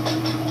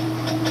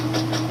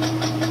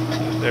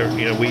 There,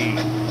 you know, we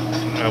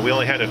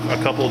only had a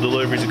couple of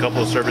deliveries, a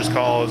couple of service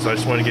calls. I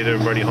just want to get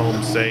everybody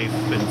home safe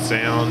and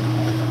sound.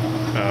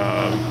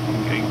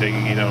 They,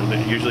 you know,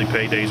 usually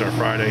paydays are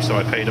Friday, so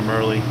I paid them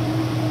early,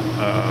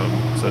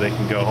 so they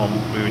can go home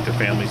with their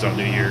families on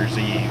New Year's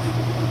Eve.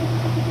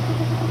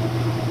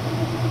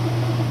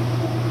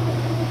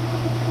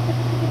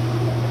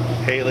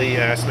 Haley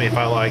asked me if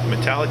I like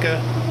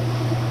Metallica.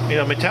 You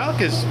know,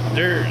 Metallica's,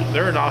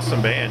 they're an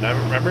awesome band. I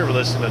remember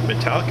listening to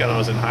Metallica when I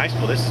was in high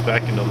school. This is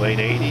back in the late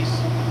 80s.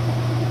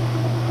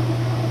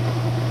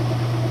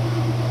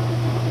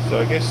 So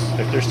I guess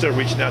if they're still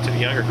reaching out to the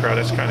younger crowd,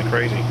 that's kind of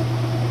crazy.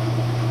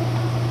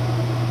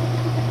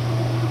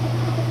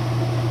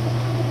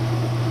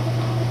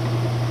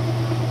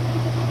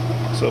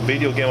 So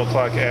Video Game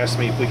O'Clock asked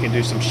me if we can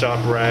do some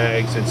shop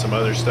rags and some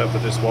other stuff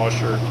with this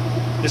washer.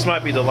 This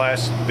might be the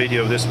last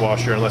video of this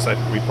washer unless I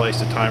replace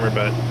the timer,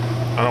 but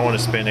I don't want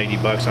to spend 80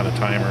 bucks on a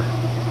timer.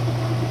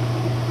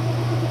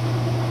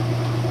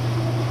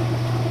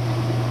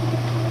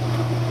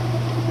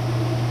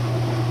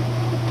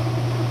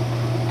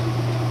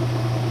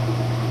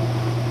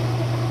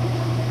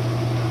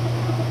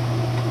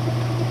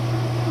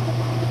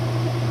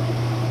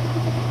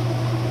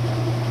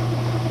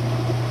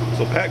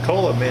 So Pat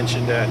Cola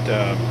mentioned that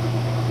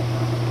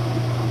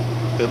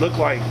it looked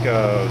like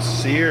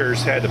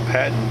Sears had a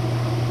patent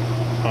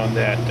on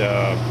that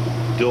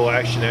dual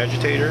action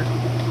agitator.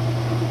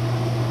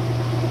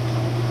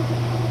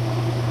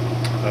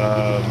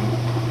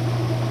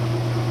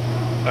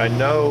 I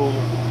know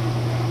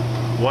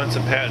once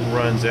a patent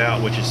runs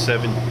out, which is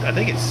I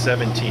think it's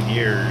 17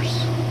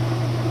 years.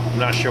 I'm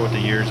not sure what the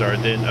years are.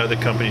 Then other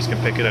companies can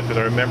pick it up. Because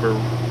I remember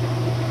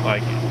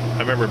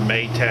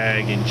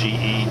Maytag and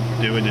GE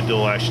doing the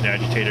dual action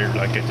agitator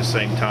like at the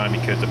same time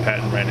because the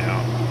patent ran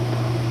out.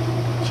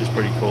 It's just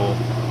pretty cool.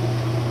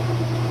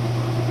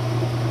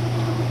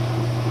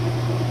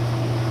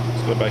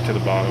 Let's go back to the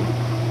bottom.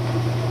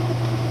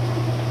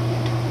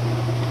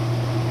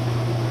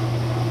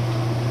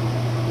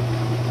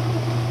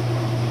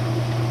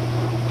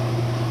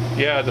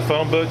 Yeah, the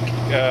phone book,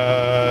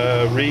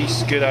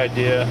 Reese, good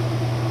idea.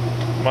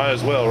 Might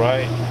as well,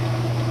 right?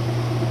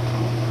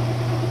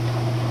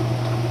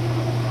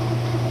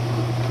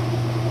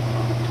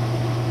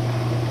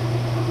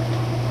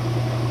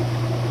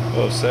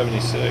 Oh,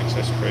 76,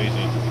 that's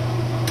crazy.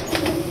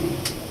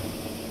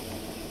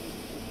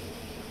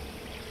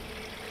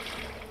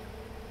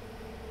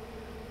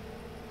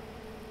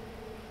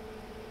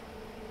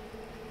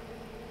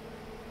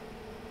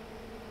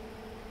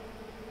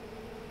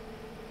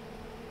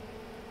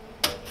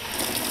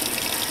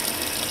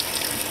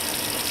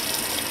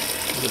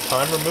 Is the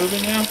timer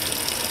moving now?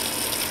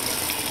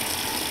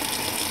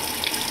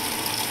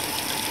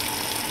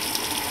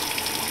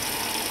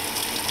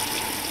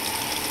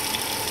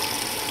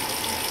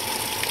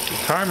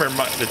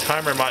 The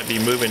timer might be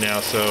moving now,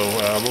 so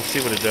we'll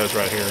see what it does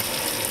right here.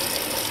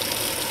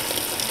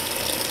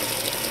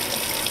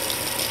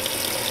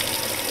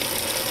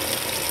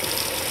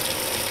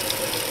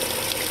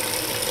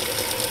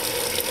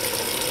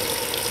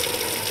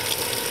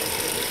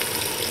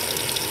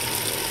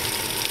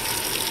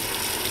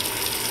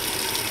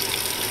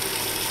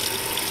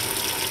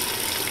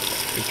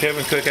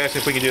 Kevin Cook asked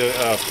if we could do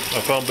a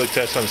phone book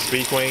test on the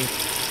Speedqueen.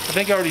 I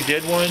think I already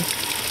did one.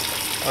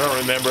 I don't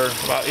remember.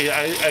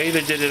 I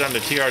either did it on the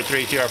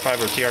TR3, TR5,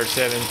 or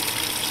TR7.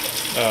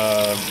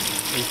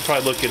 You can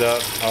probably look it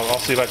up. I'll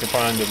see if I can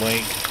find the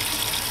link.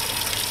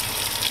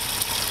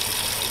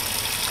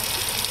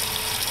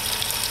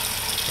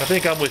 I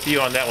think I'm with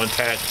you on that one,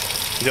 Pat.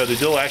 You know, the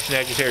dual action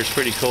agitator is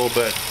pretty cool,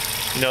 but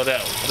you know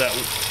that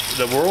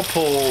the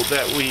Whirlpool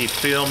that we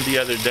filmed the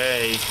other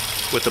day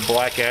with the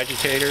black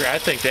agitator, I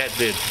think that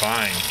did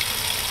fine.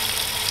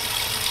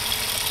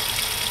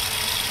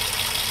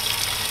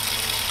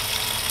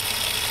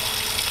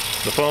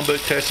 The phone book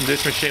testing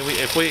this machine,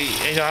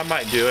 I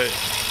might do it.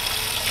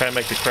 Try to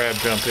make the crab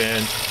jump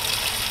in,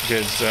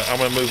 because I'm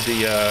gonna move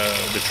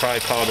the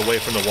tripod away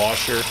from the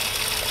washer,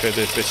 because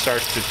if it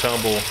starts to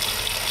tumble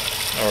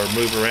or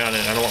move around,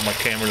 I don't want my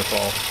camera to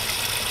fall.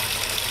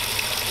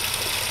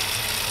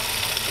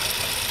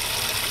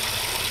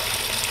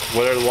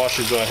 What other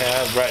washers do I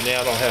have? Right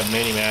now I don't have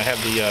many, man. I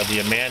have the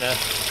Amana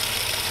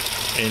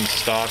in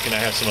stock, and I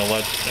have some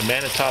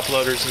Amana top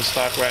loaders in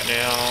stock right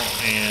now,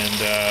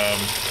 and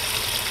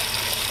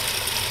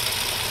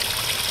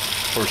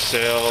for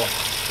sale,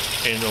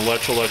 and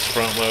Electrolux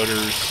front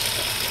loaders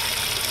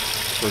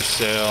for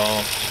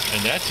sale,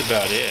 and that's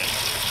about it,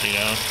 you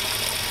know.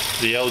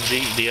 The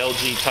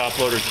LG top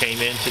loader came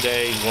in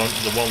today,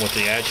 the one with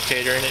the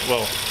agitator in it.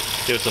 Well,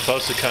 it was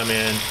supposed to come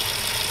in.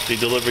 The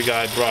delivery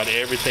guy brought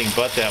everything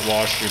but that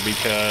washer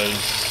because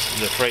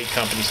the freight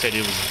company said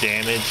it was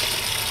damaged,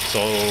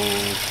 so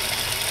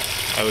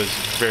I was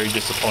very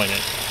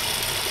disappointed.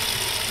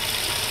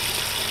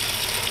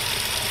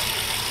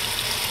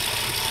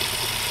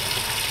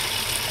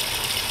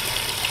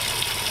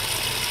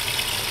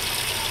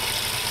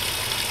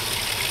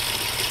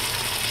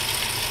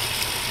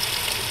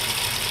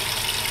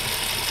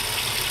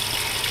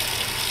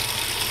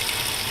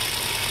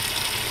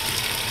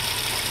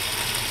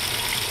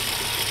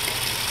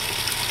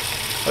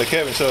 Like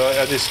Kevin, so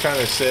I just kind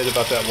of said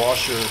about that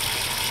washer,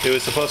 it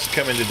was supposed to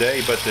come in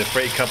today, but the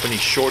freight company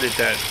shorted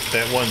that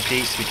one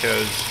piece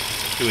because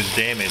it was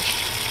damaged.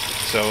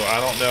 So I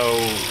don't know,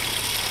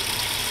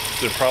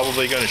 they're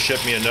probably going to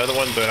ship me another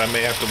one, but I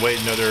may have to wait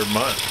another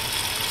month.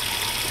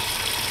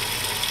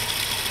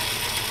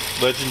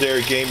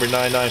 Legendary Gamer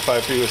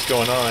 9953, what's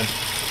going on?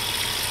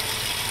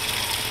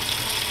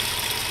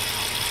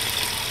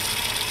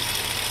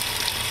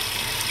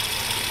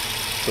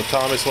 So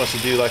Thomas wants to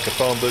do like a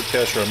phone book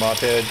test or a mop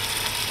head.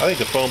 I think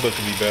the phone book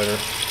would be better.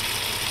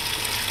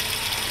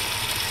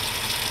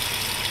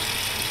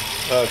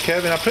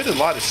 Kevin, I put a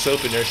lot of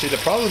soap in there. See, the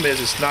problem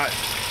is it's not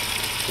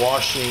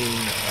washing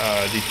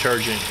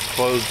detergent,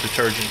 clothes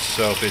detergent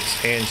soap. It's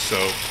hand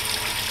soap.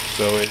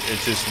 So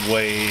it's just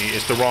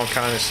it's the wrong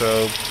kind of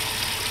soap.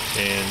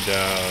 And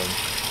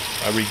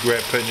I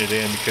regret putting it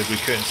in because we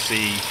couldn't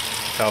see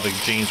how the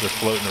jeans were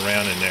floating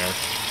around in there.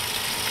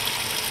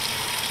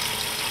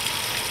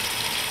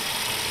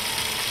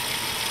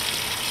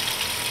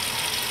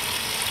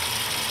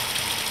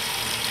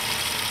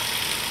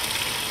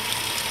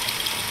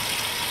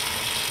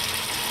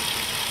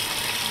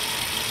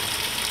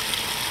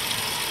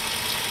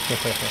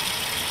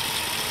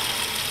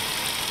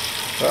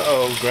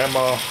 Uh-oh,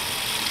 Grandma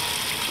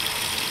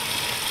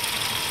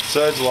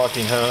Suds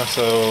locking, huh?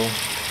 So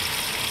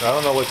I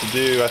don't know what to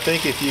do. I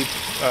think if you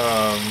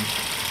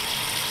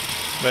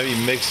maybe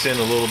mix in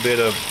a little bit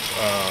of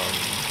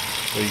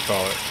what do you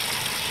call it?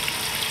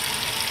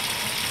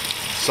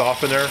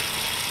 Softener.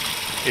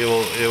 It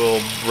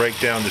will break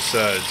down the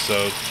suds.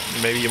 So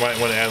maybe you might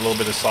want to add a little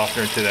bit of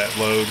softener to that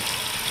load,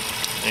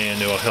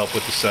 and it will help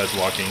with the suds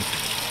locking.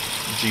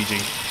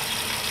 GG.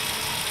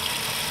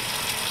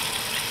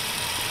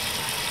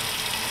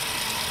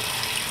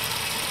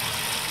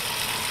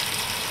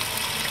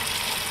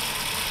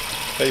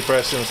 Hey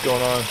Preston, what's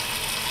going on?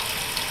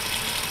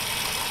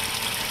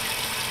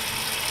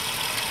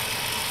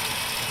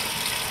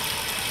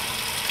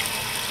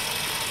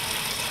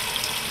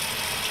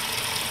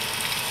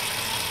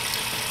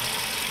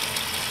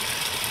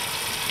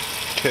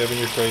 Kevin,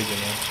 you're crazy,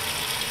 man.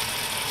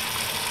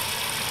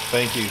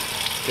 Thank you,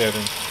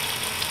 Kevin.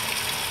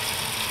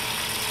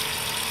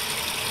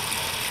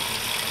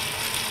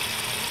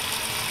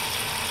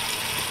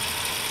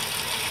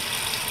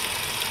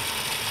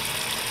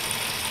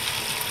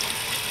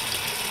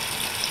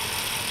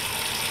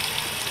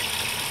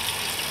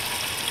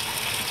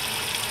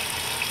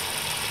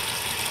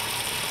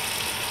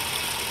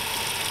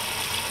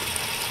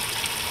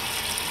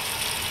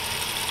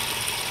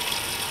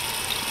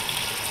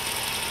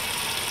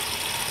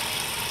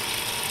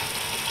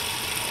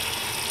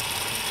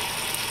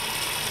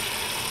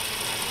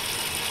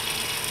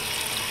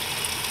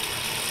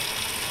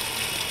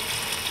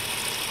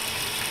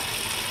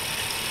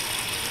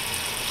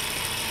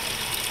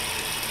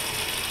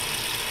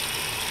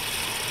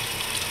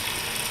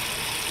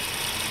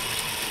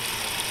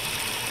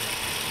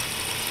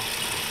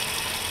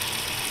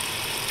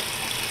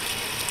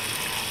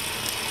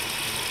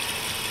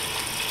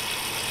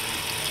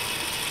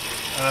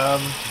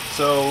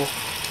 So,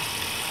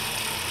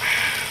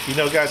 you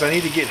know, guys, I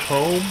need to get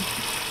home,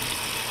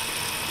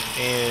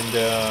 and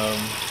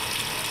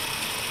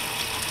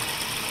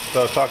so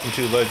I was talking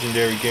to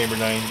Legendary Gamer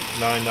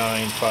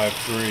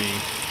 9953.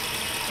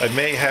 I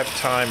may have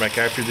time, like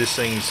after this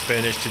thing's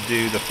finished, to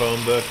do the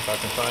phone book if I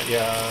can find.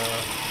 Yeah,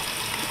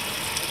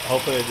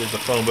 hopefully there's a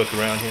phone book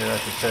around here I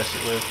can test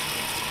it with.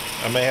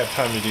 I may have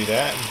time to do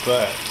that,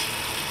 but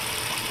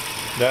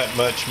not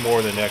much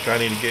more than that. I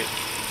need to get.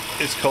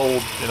 It's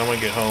cold, and I want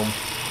to get home.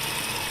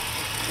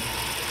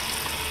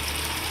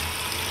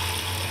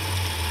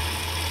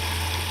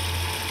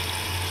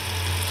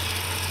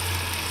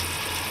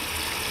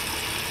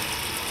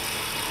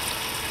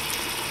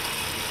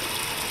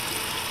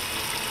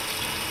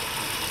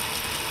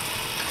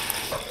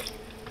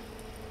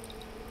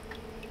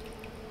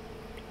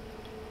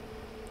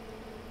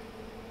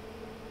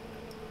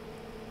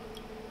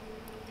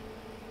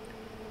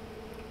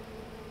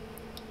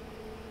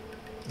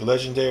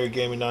 Legendary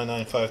Gaming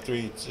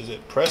 9953. Is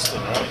it Preston,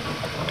 right?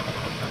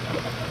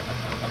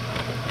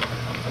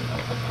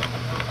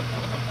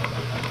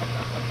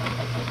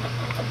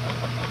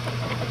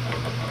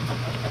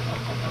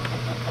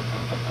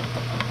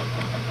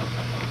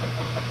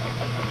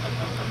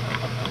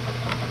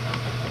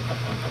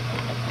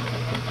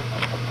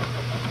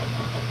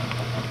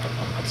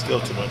 Still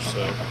too much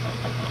so.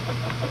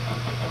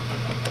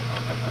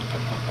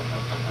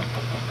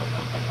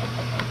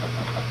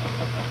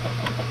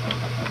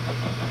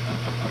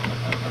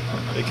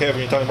 Hey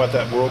Kevin, you're talking about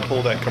that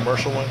Whirlpool, that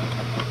commercial one?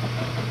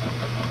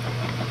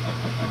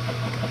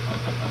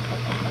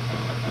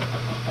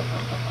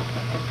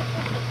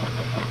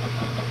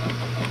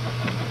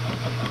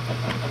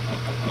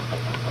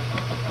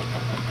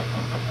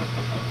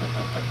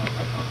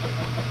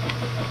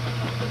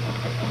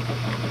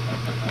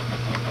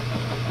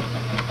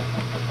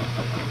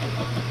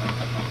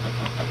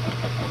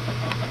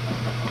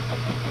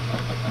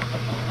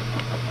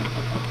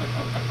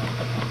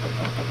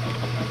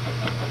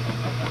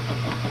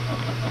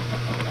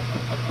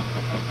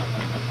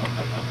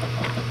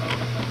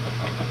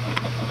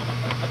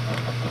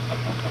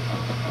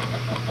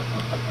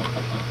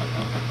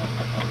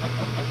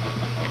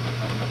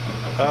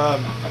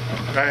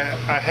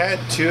 I had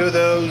two of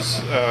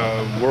those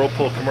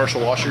Whirlpool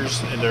commercial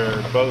washers, and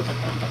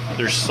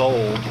they're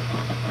sold,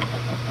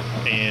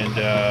 and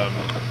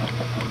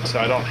so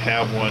I don't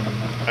have one.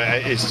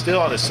 It's still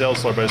on the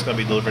sales floor, but it's going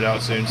to be delivered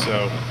out soon,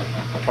 so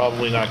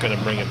probably not going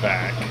to bring it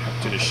back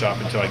to the shop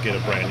until I get a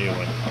brand new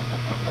one.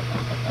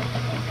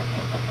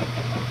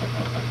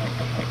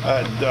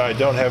 I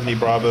don't have any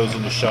Bravos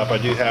in the shop. I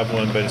do have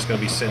one, but it's going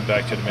to be sent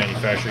back to the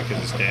manufacturer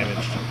because it's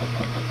damaged.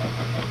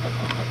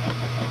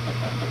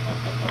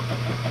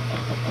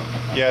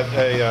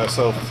 Yeah,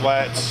 so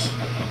Flats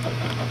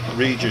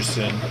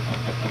Regerson,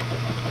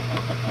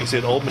 he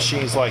said old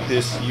machines like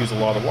this use a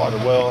lot of water.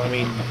 Well, I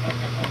mean,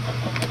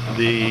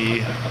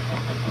 the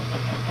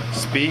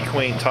Speed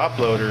Queen top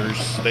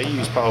loaders, they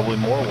use probably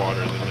more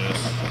water than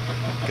this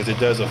because it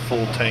does a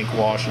full tank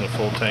wash and a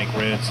full tank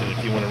rinse, and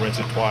if you want to rinse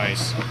it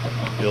twice,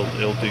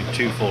 it'll do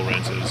 2 full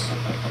rinses,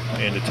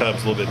 and the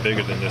tub's a little bit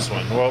bigger than this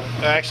one. Well,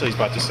 actually it's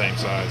about the same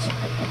size.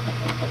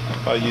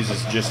 Probably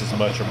uses just as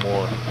much or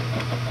more.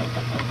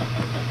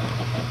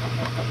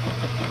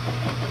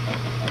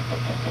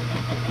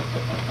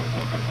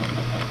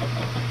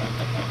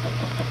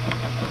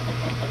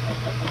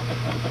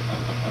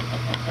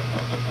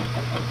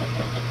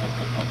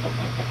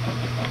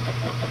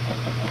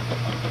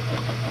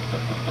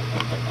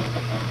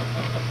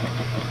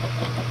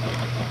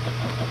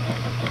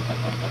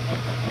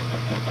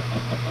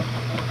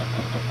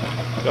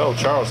 Oh,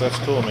 Charles, that's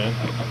cool, man.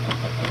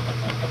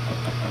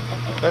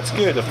 That's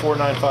good, the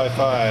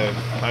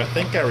 4955. I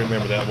think I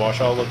remember that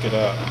wash. I'll look it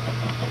up.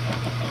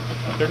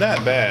 They're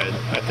not bad.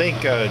 I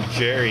think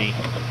Jerry,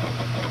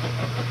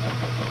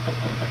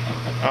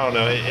 I don't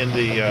know, in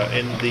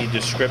the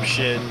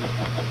description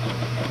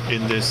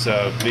in this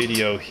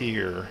video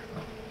here,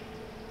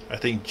 I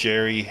think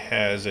Jerry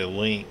has a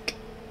link,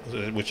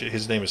 which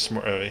his name is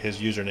his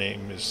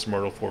username is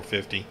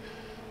Smurtle450,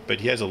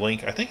 but he has a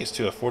link. I think it's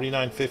to a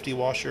 4950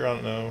 washer. I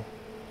don't know,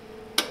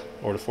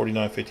 or the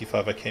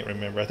 4955. I can't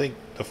remember. I think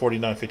the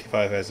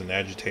 4955 has an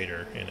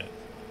agitator in it.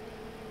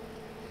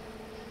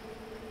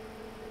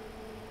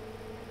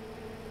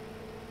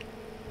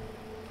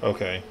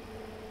 Okay.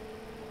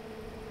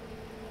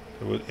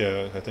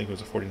 Yeah, I think it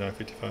was a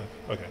 4955.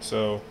 Okay,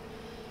 so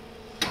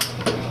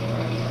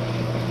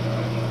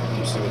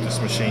let's see what this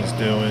machine's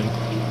doing.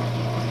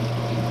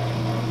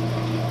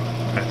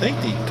 I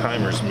think the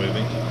timer's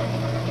moving.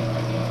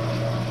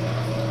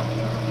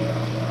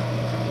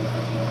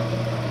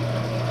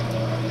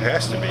 It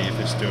has to be if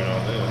it's doing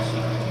all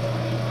this.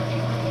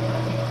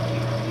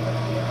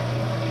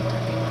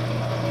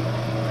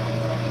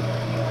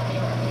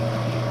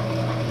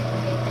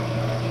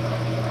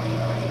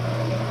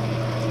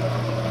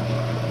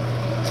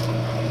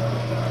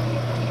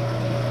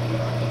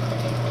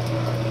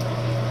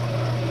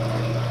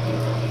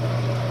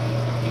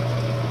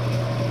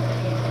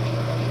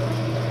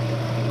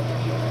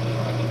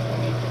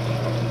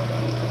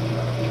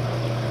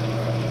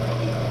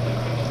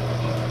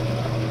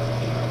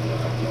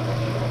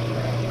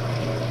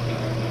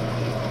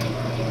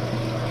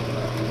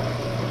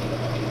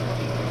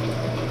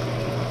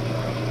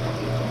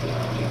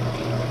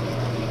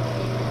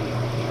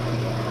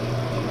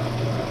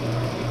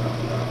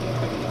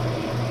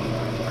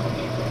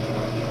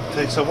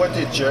 So what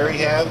did Jerry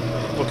have?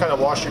 What kind of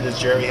washer does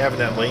Jerry have in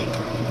that link?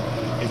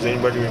 Does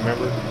anybody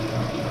remember?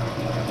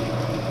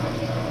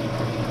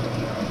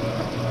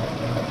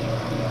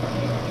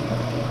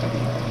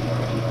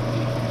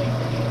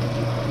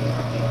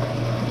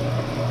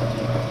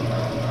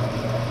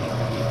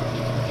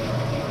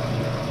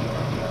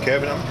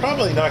 Kevin, I'm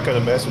probably not going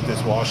to mess with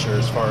this washer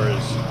as far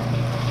as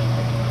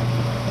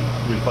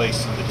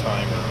replacing the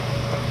timer.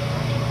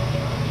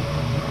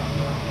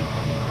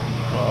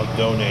 Well, I'll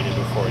donate it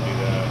before I do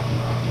that.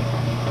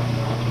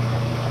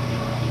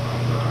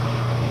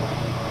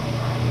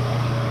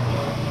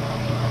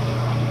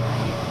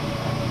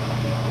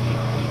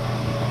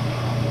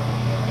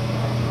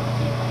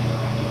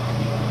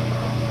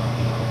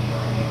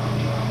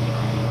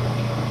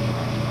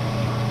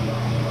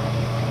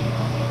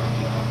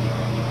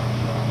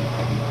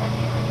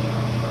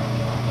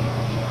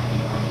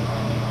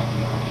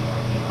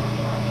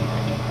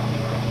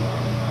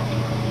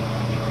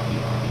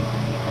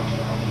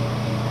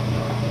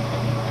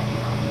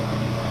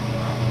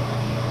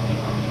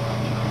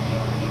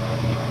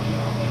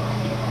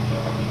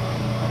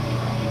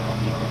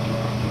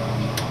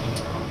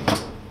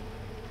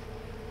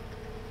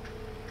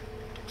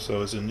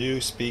 So is a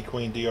new Speed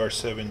Queen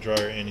DR7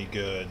 dryer any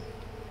good?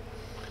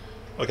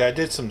 Okay, I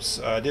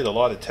did a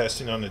lot of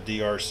testing on the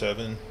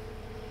DR7,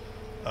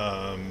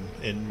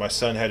 and my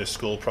son had a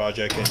school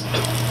project. And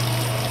let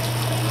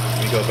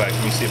me go back.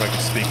 Let me see if I can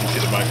speak into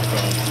the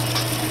microphone.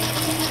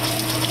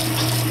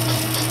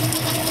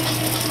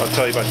 I'll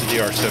tell you about the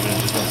DR7 in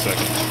just 1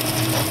 second.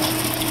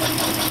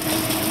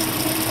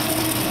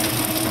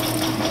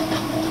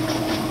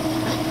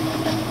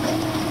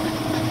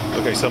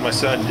 Okay, so my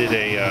son did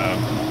a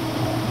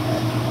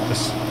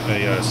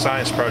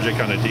science project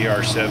on a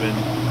DR7,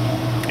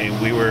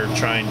 and we were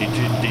trying to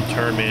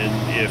determine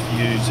if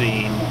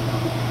using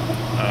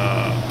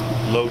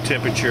low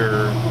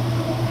temperature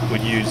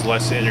would use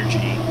less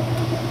energy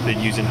than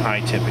using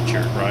high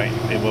temperature, right?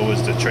 And what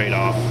was the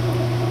trade-off,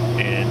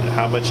 and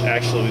how much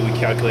actually we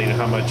calculated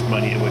how much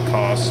money it would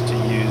cost to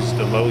use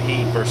the low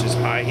heat versus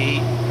high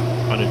heat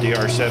on a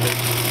DR7.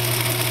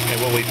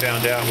 And what we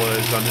found out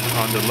was on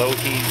the low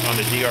heat on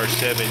the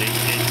DR7,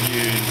 it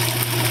used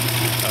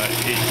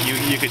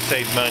you could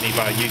save money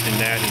by using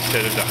that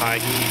instead of the high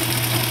heat.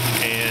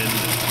 And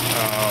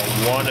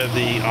one of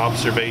the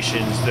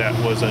observations that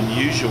was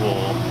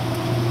unusual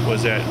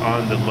was that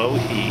on the low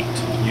heat,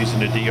 using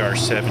the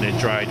DR7, it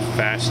dried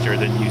faster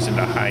than using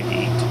the high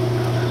heat.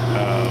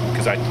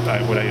 Because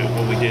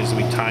what we did is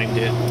we timed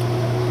it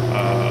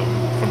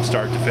from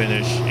start to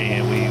finish,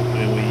 and we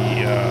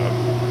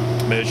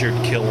measured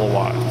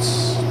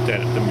kilowatts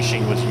that the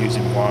machine was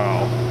using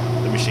while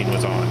the machine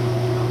was on.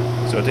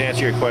 So to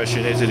answer your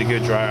question, is it a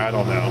good dryer? I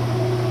don't know.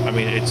 I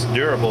mean, it's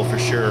durable for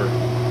sure,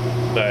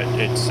 but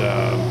it's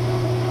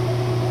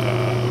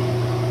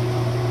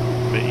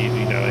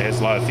it has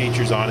a lot of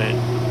features on it.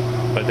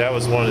 But that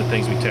was one of the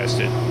things we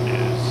tested,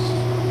 is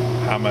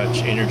how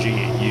much energy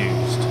it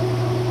used,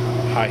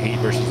 high heat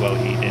versus low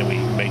heat, and we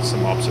made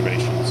some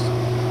observations.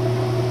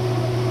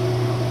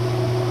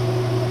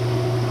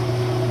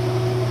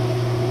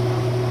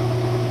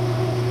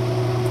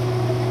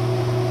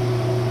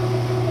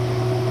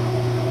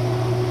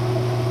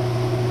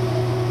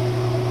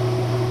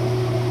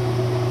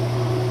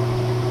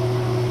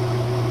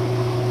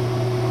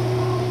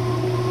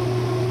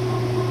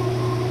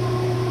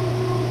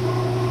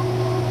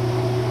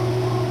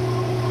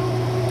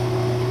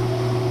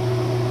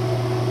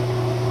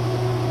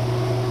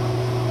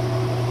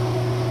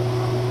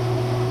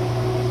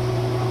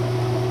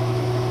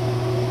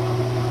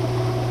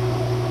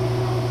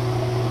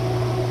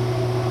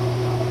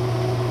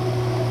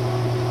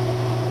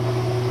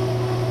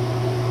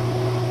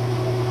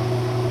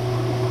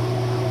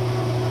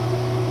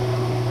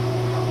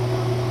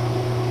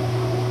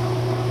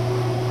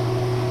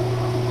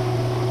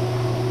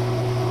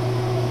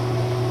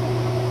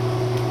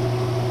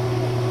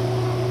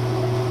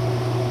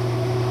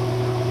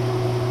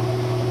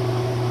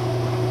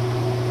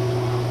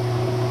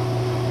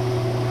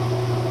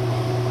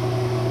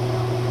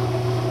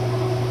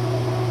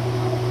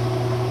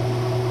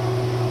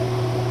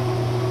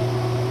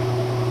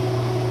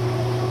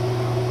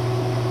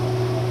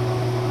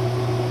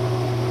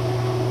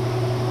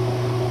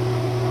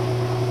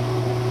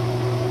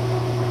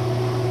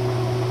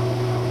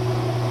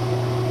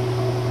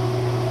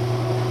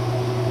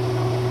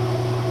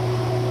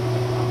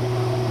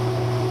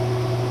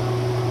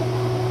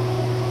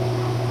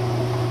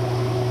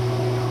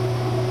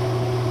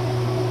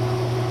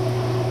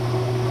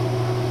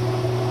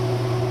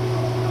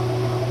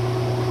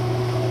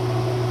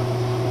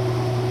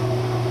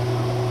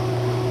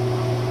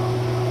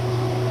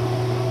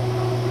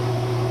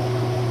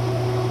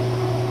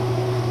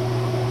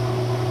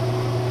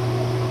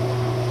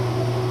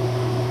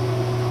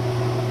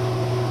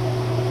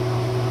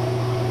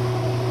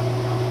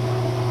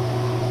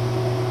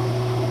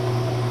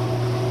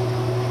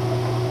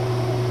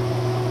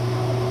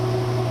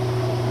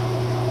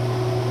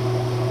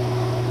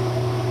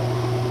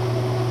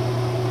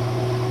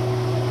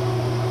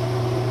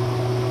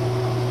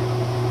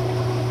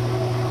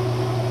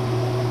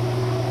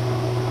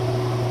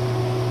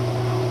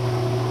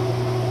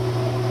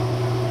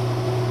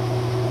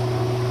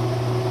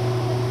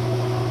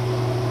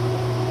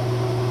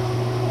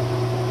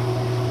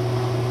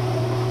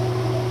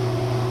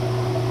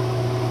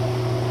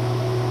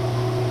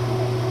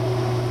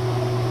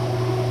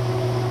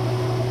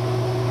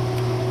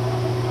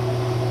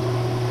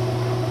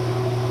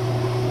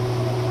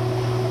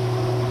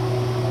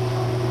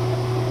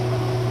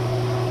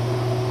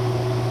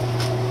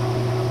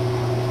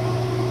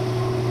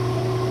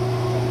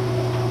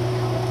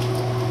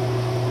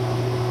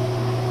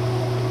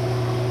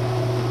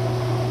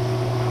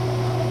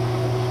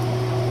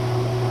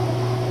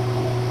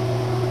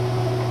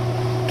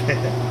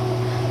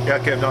 Yeah,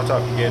 okay, I've not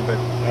talked again, but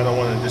I don't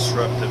want to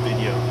disrupt the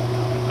video.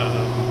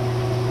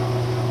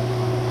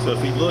 So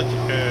if we look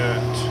at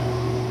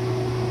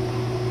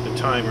the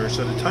timer,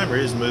 so the timer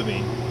is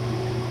moving.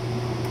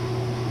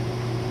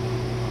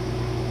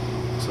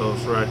 So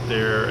it's right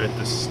there at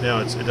this. Now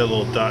it's that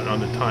little dot on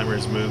the timer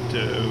has moved to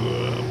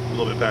a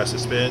little bit past the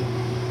spin,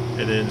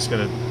 and then it's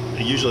gonna.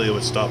 Usually it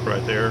would stop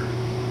right there,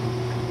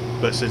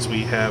 but since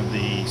we have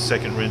the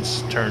second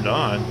rinse turned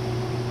on,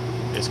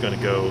 it's gonna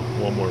go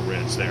one more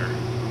rinse there.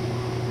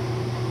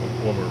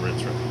 One more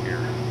rinse right here.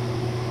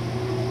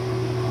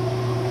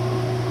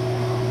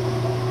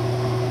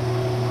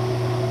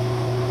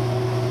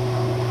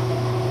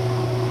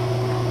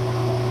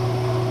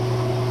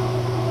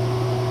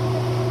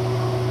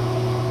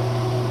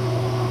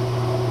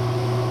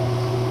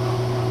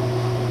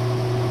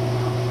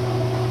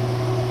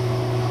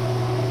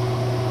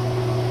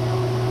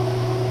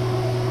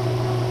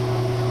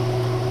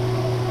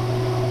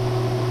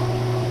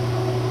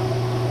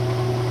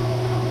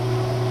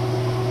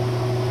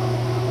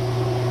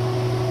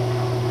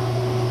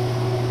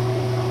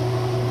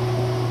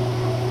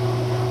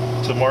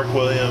 So Mark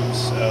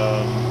Williams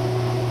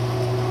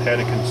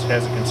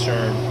has a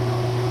concern.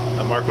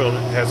 Mark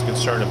Williams has a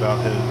concern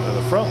about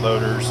the front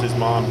loaders. His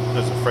mom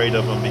is afraid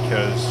of them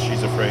because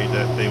she's afraid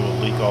that they will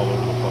leak all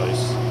over the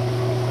place.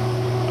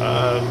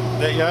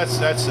 Yeah,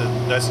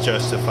 that's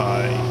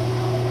justified.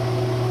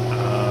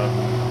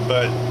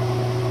 But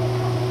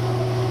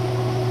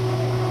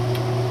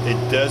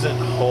it doesn't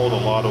hold a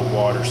lot of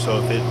water.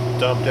 So if it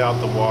dumped out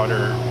the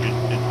water,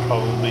 it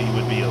probably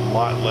would be a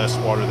lot less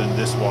water than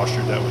this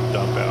washer that would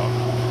dump out.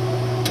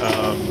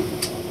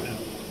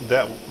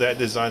 That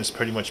design is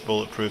pretty much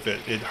bulletproof.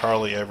 It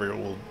hardly ever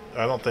will.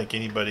 I don't think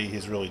anybody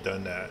has really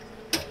done that.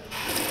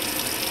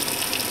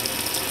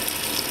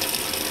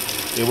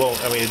 It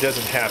won't. I mean, it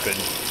doesn't happen.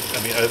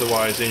 I mean,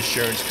 otherwise,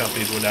 insurance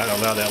companies would not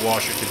allow that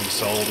washer to be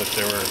sold if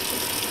they were,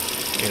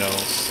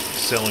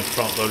 selling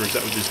front loaders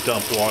that would just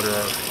dump water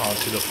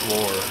onto the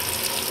floor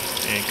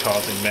and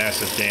causing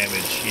massive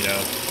damage.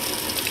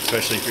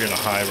 Especially if you're in a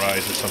high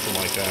rise or something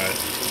like that.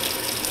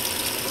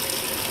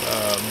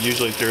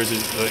 Usually if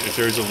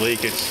there's a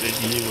leak, you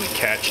usually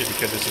catch it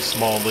because it's a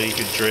small leak.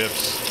 It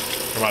drips.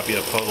 There might be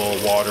a puddle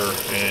of water,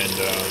 and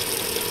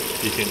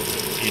it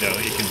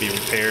can be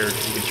repaired.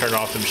 You can turn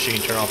off the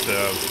machine, turn off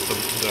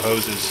the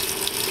hoses,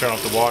 turn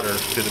off the water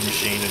to the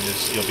machine, and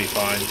you'll be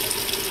fine.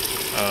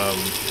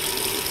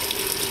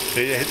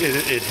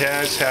 It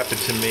has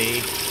happened to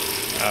me.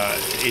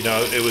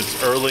 It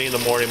was early in the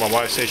morning. My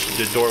wife said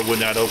the door would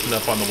not open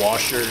up on the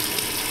washer,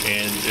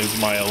 and it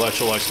was my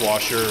Electrolux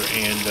washer.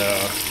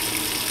 And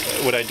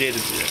what I did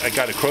is I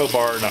got a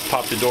crowbar and I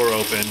popped the door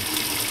open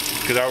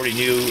because I already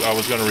knew I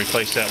was going to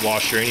replace that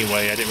washer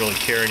anyway. I didn't really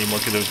care anymore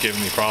because it was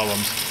giving me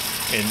problems,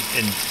 and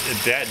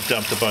that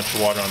dumped a bunch of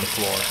water on the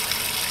floor.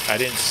 I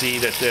didn't see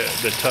that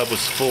the tub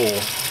was full,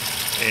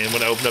 and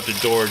when I opened up the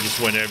door, it just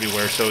went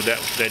everywhere. So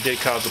that did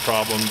cause a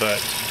problem, but.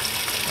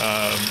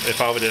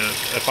 If I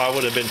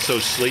would have been so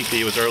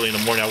sleepy, it was early in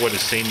the morning, I would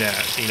have seen that.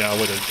 I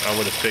would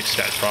have fixed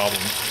that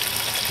problem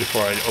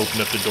before I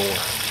opened up the door.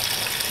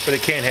 But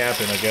it can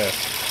happen, I guess.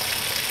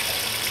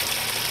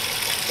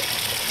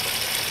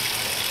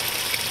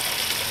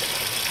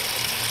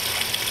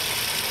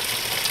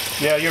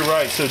 Yeah, you're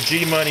right. So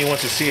G Money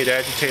wants to see it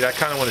agitate. I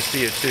kind of want to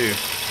see it too,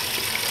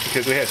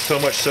 because we had so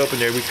much soap in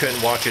there we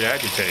couldn't watch it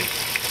agitate.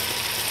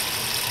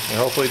 And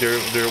hopefully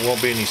there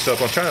won't be any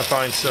soap. I'm trying to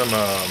find something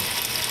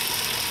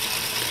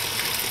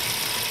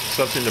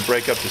to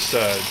break up the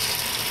suds.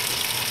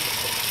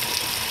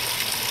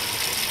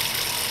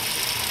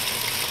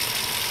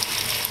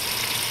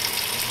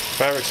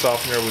 Fabric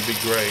softener would be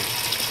great.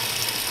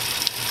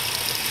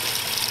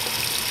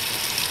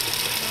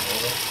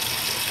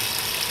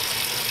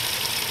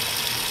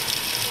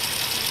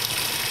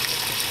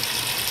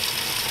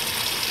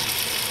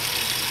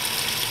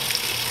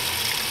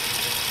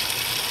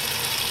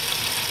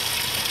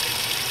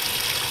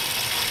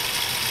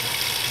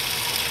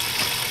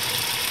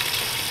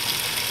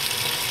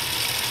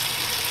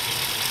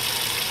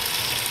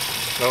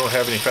 I don't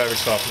have any fabric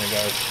softener,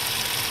 guys.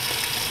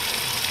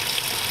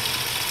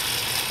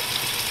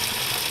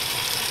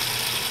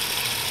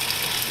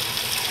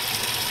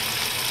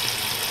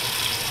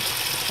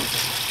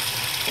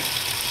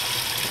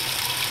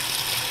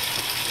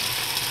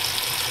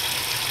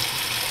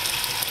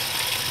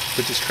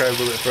 Put this crab a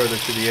little bit further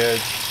to the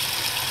edge.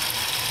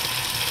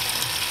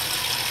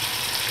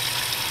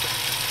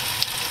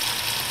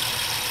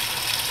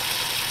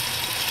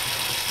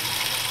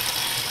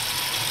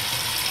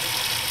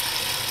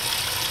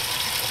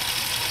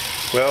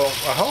 Well,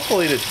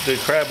 hopefully the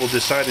crab will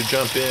decide to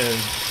jump in,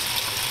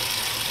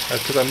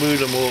 because I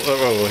moved him a little.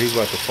 Oh, he's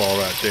about to fall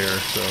right there.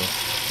 So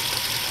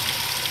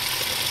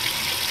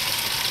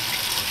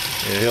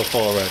yeah, he'll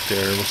fall right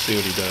there. We'll see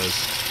what he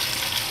does.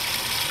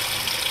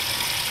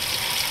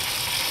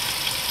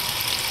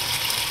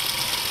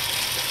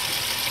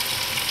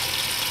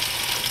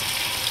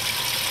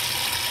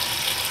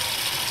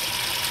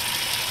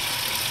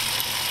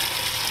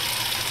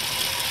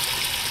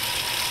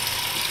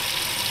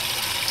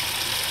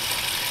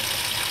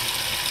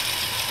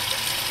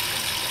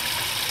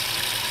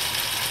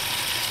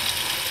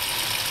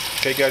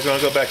 Okay guys, I'm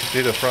gonna go back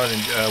to the front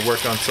and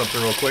work on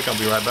something real quick. I'll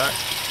be right back.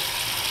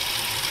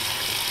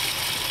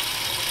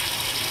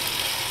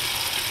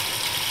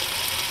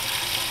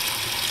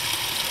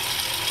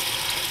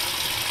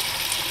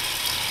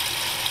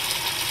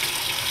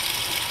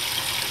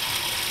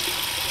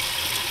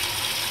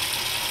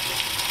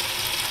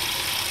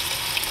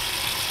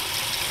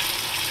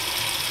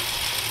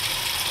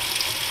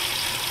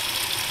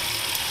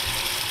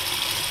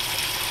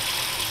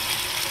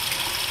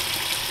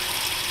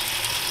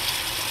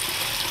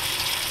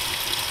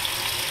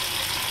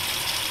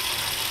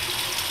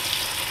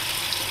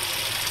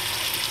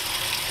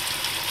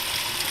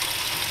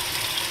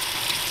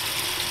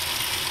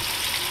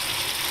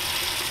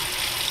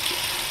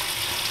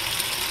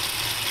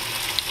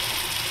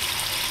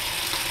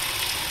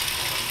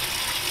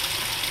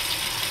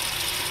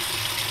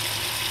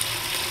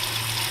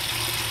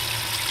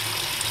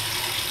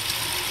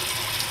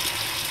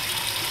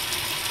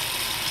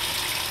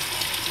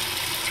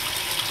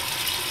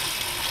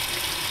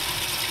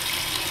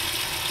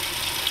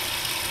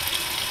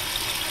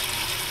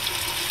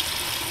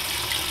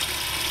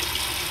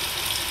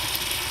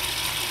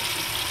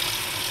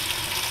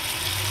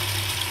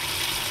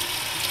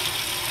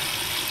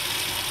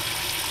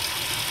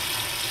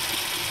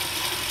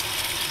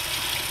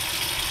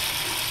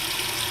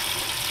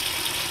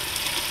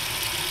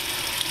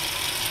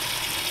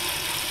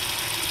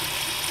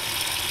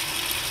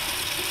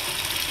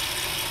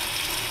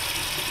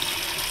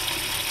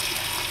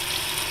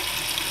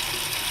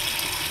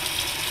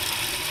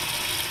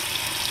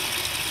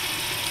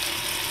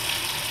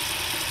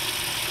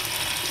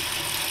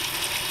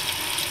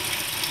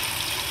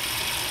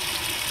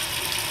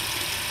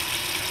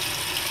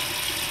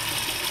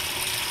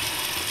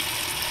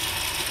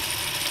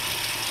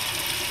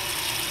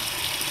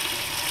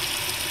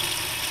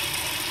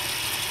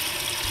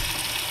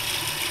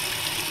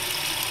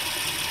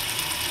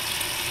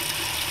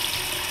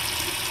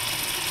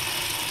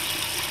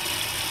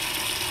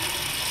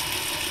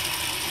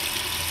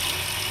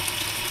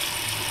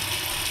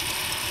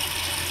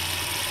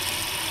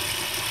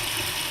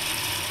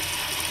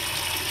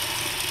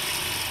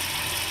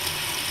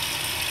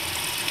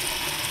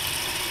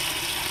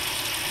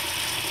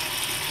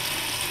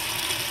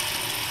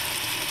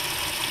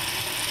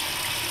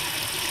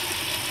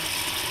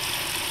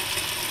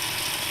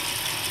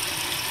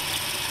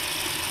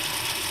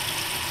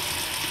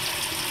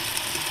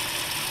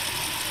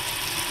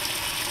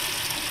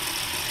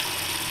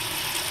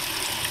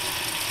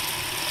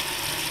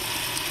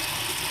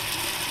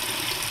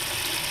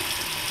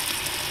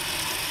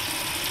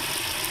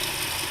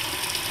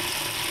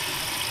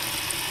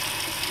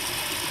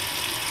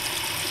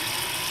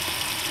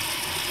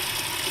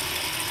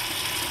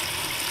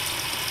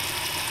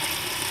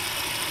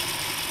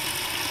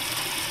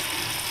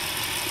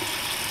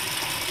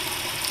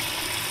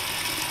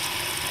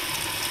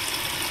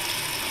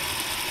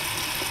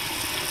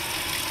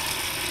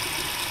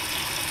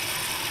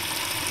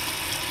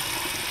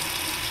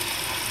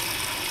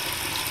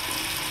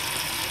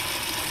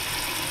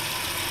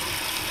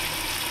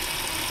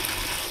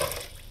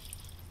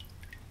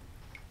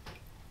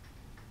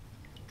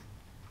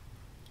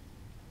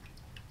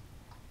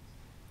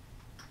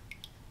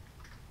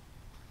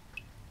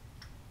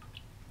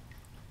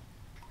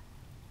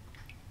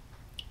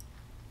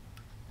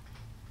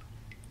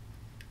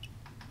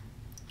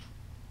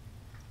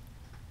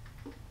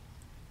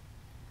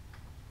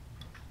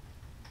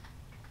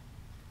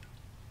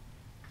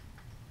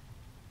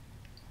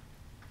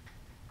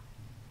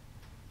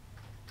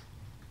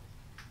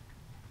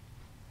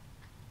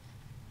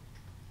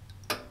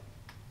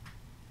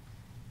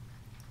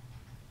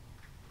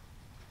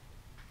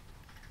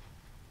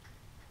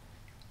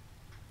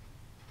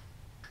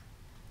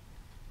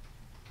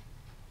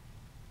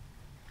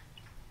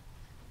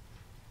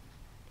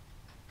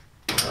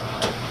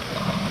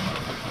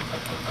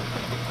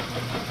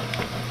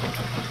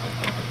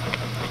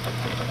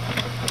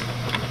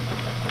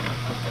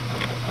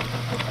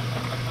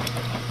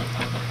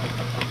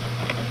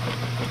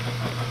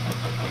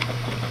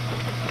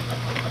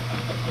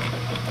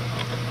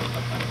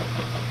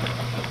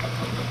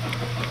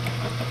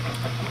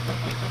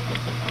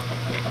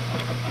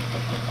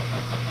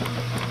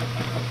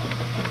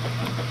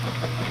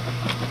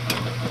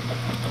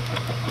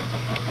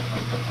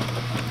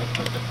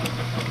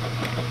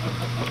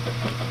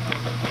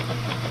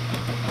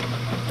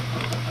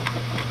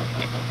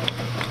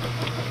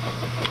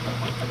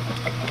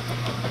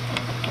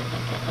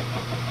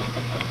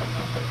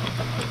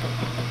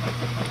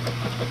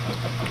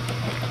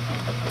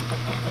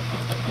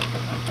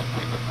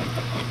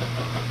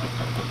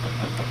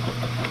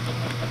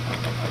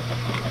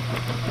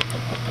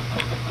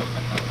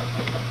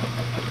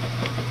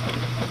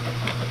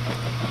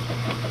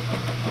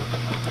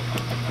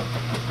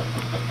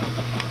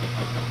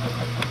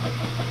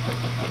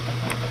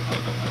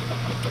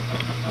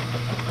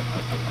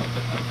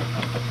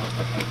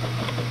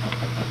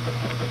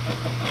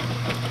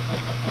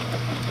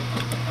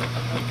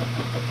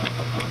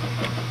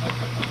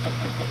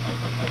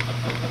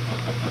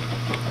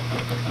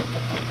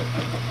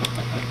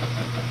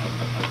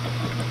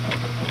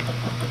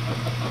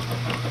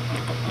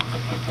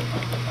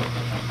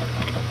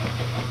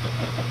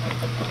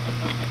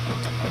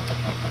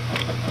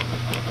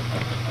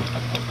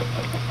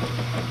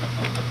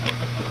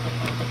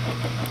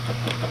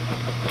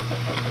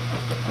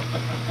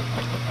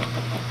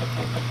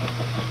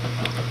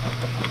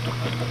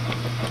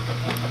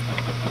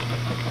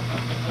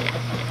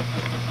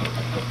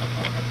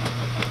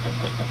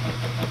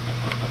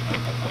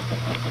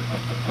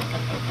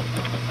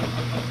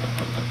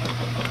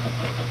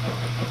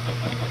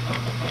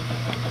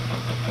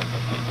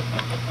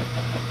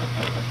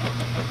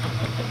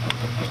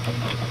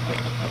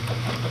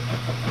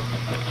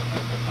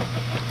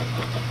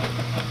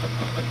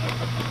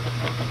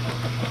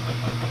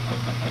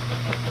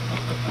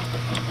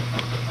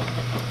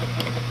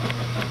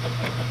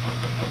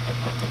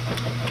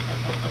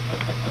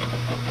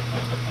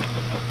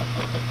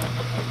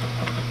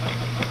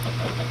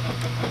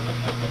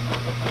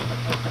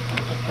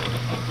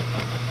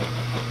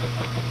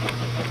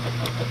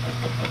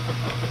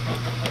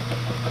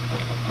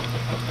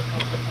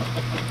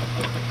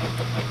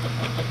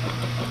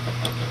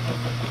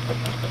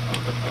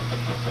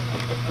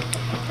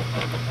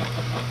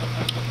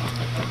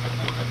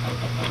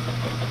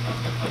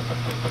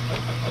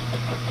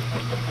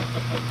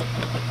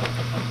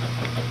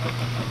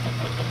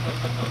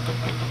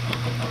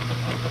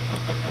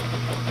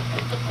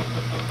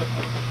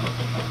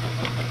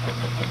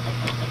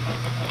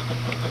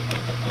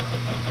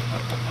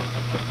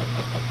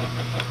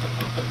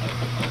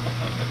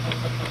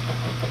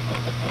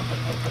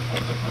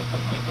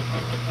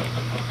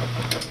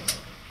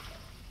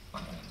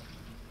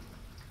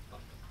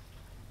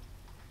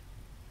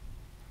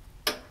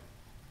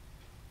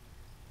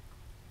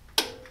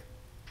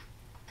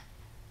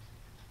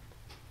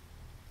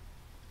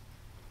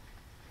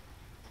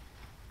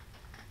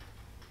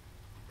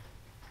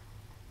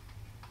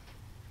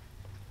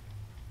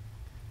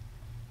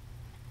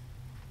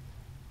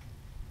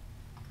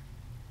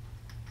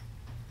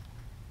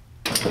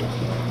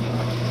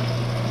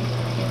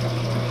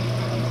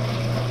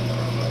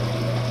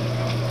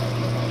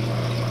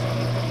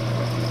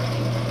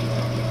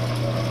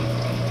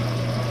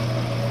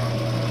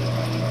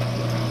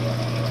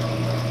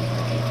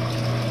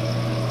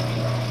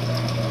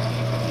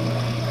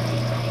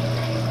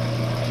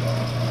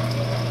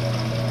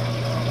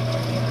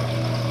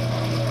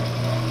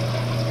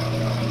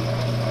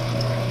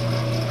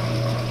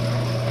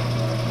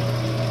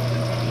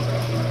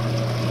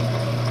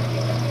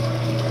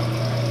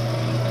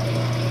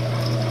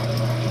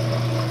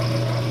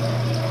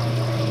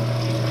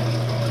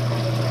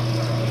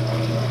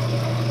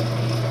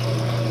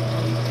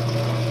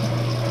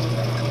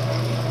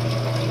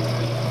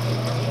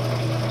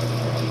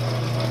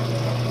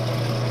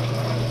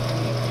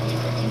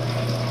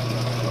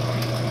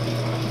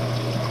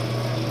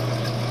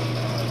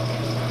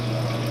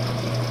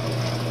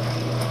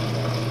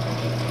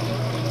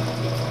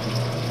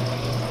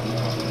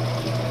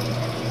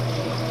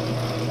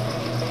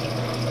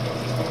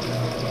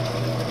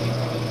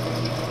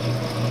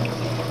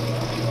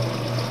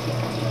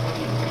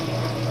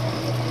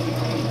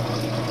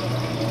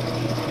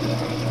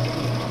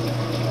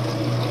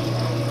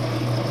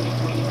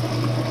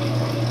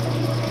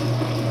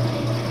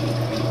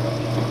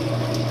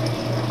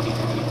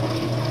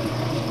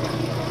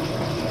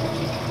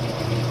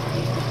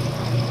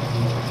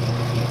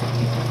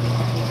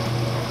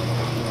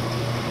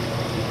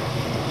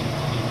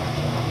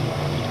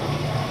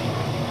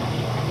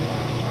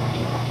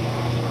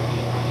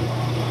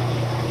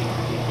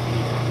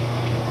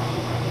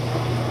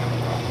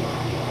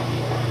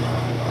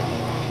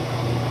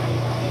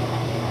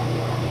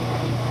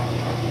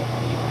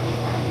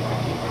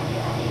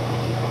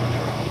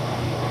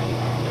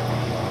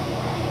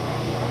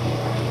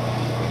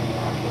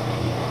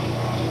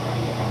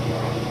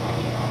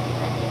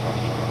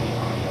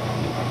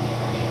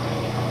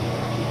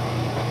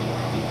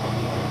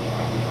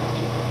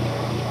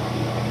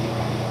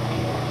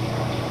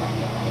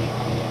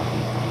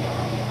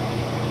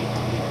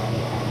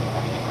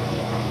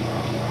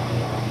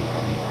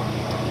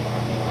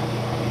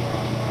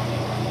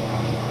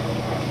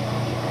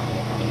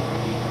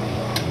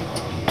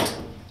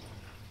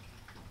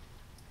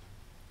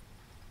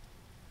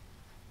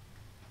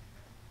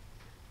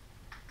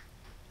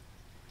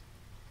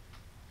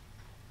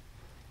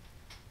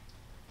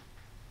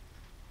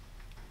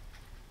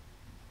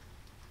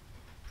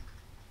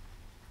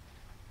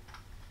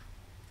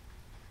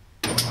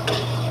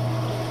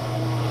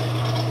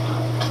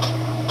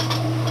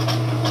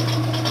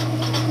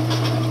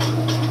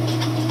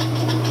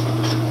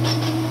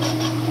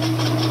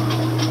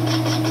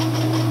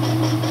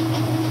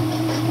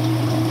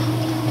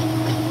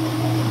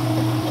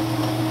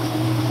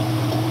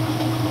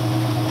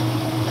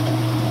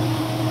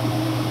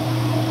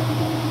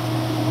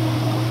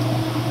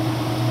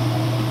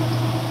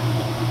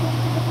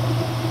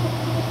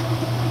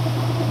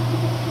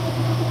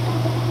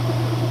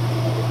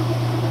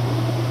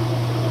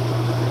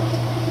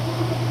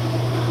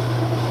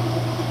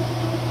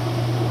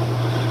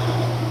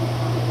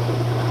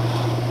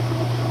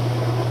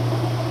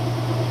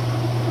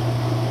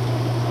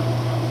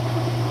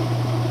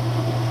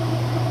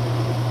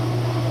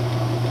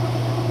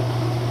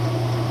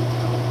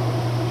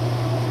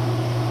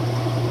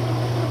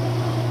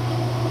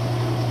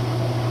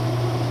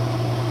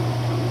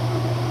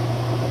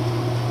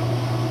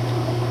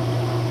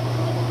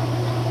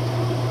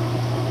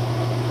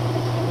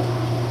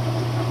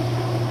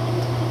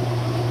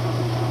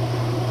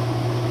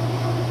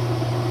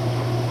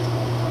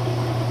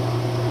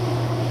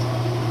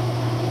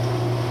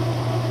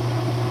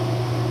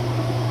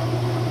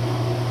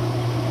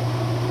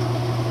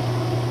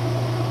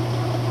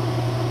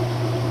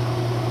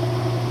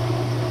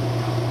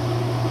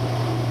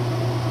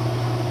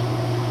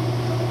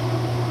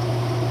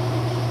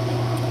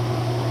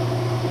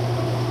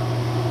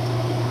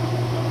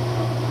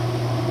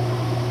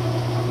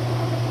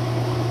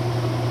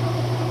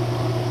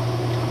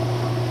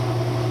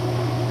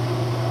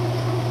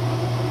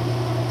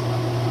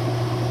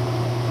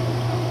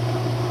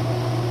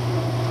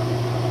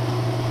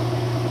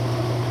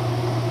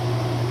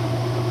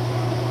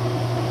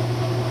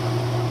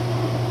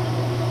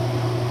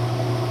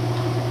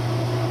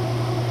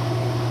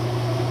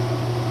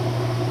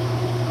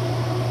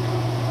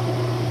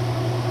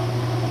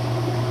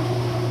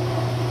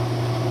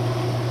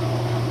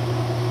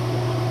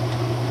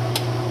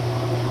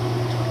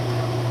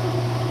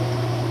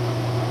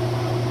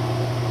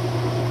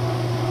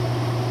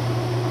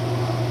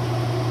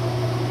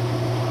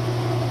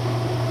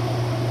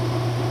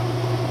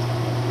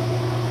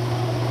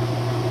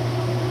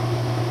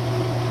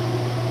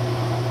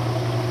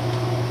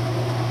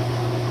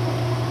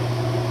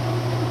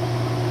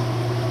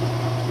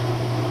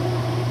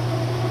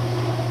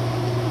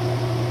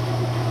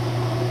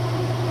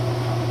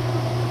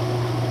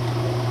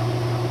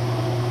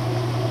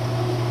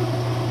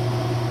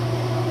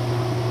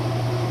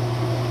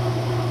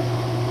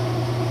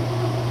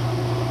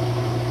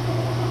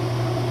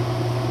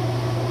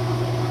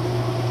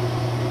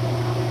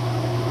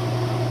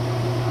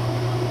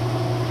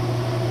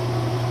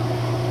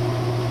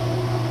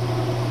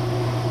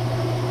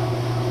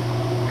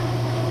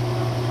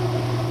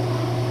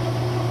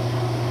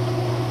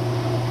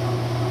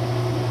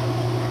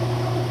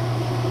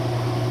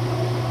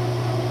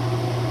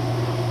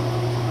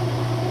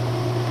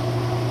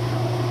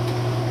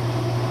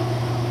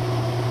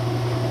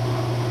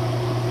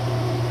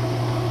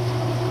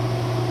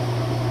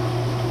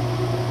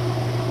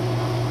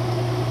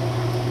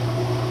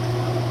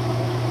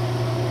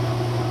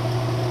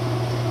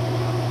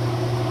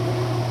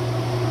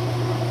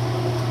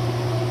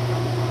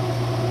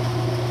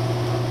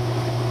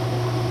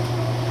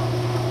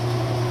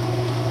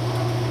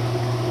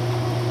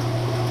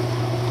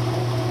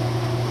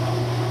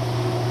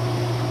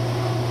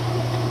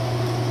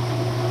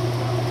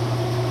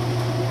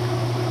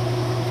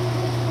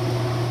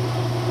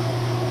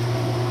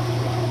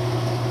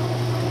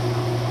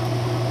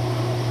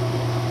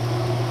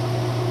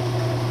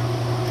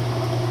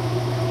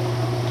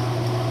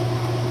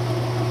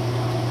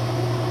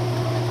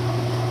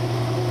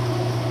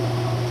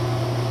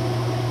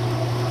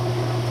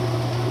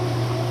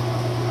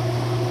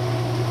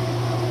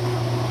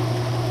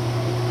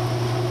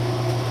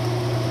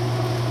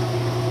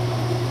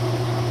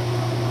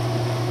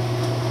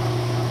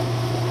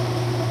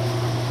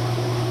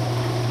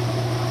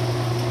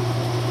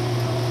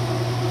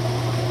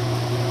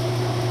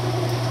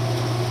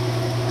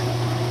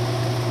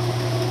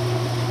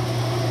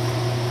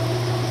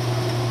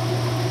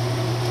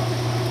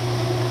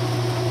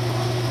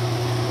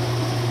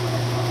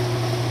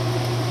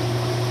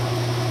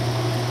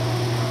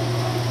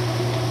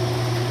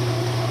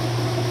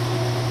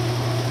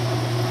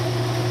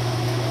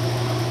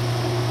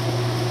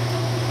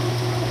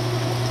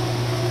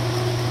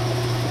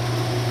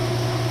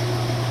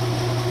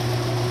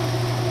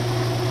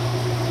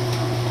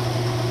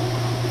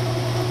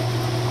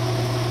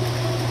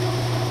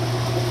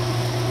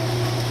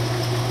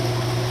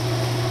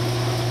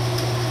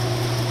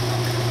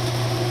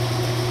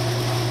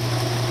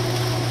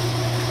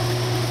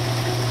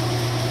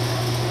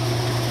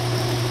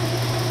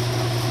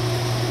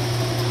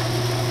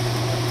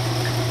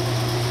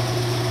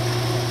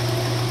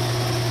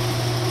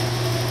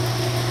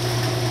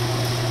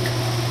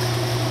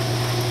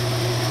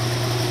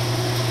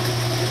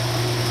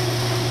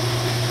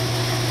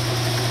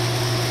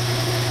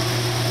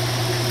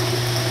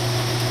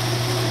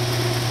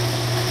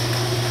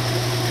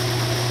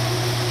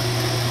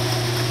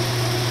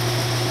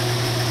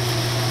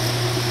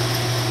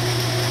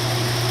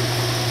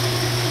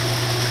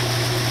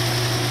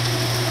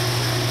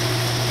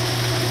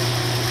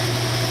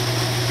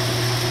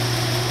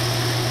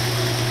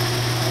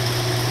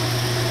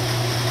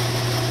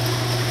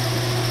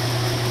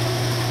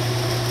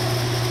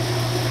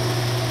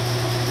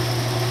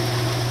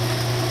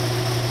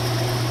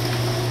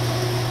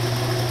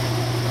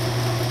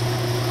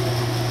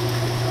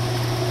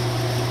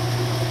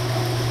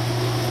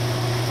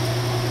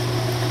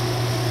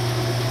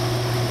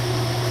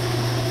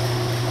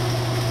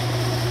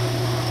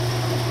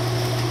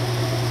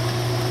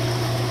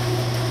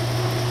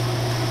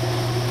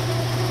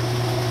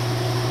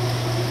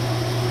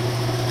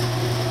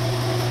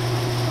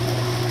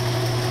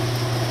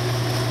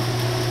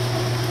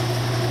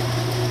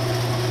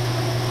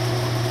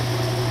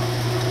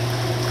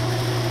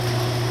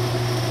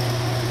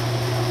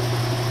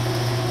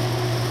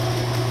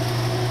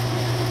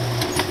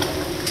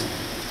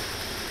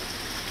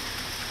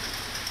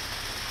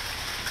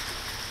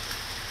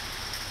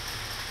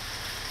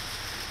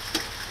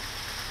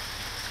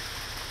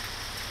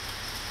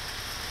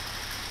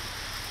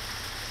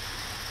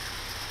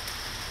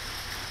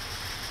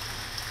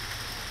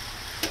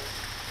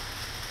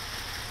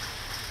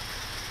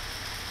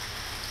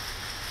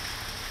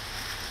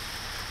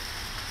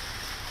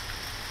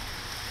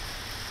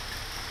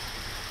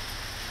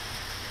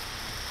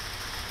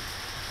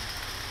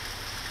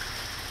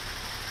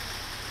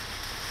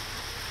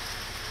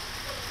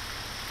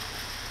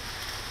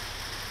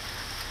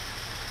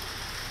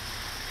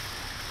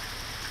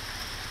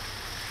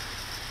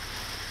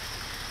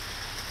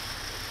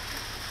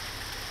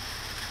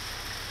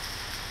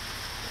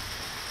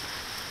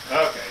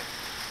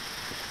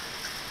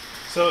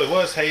 So it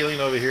was hailing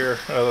over here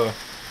a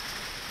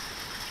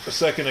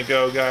second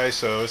ago, guys,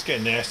 so it's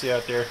getting nasty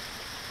out there.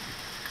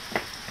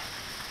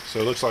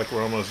 So it looks like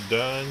we're almost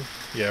done.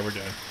 Yeah, we're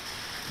done.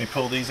 Let me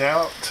pull these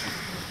out.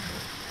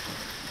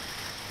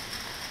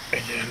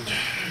 And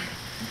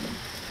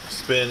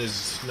spin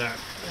is not,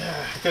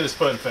 I could have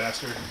spun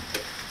faster.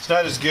 It's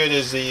not as good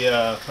as the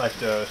like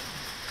the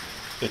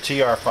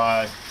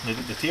TR5.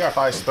 The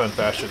TR5 spun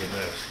faster than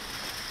this.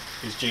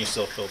 These jeans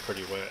still feel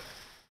pretty wet.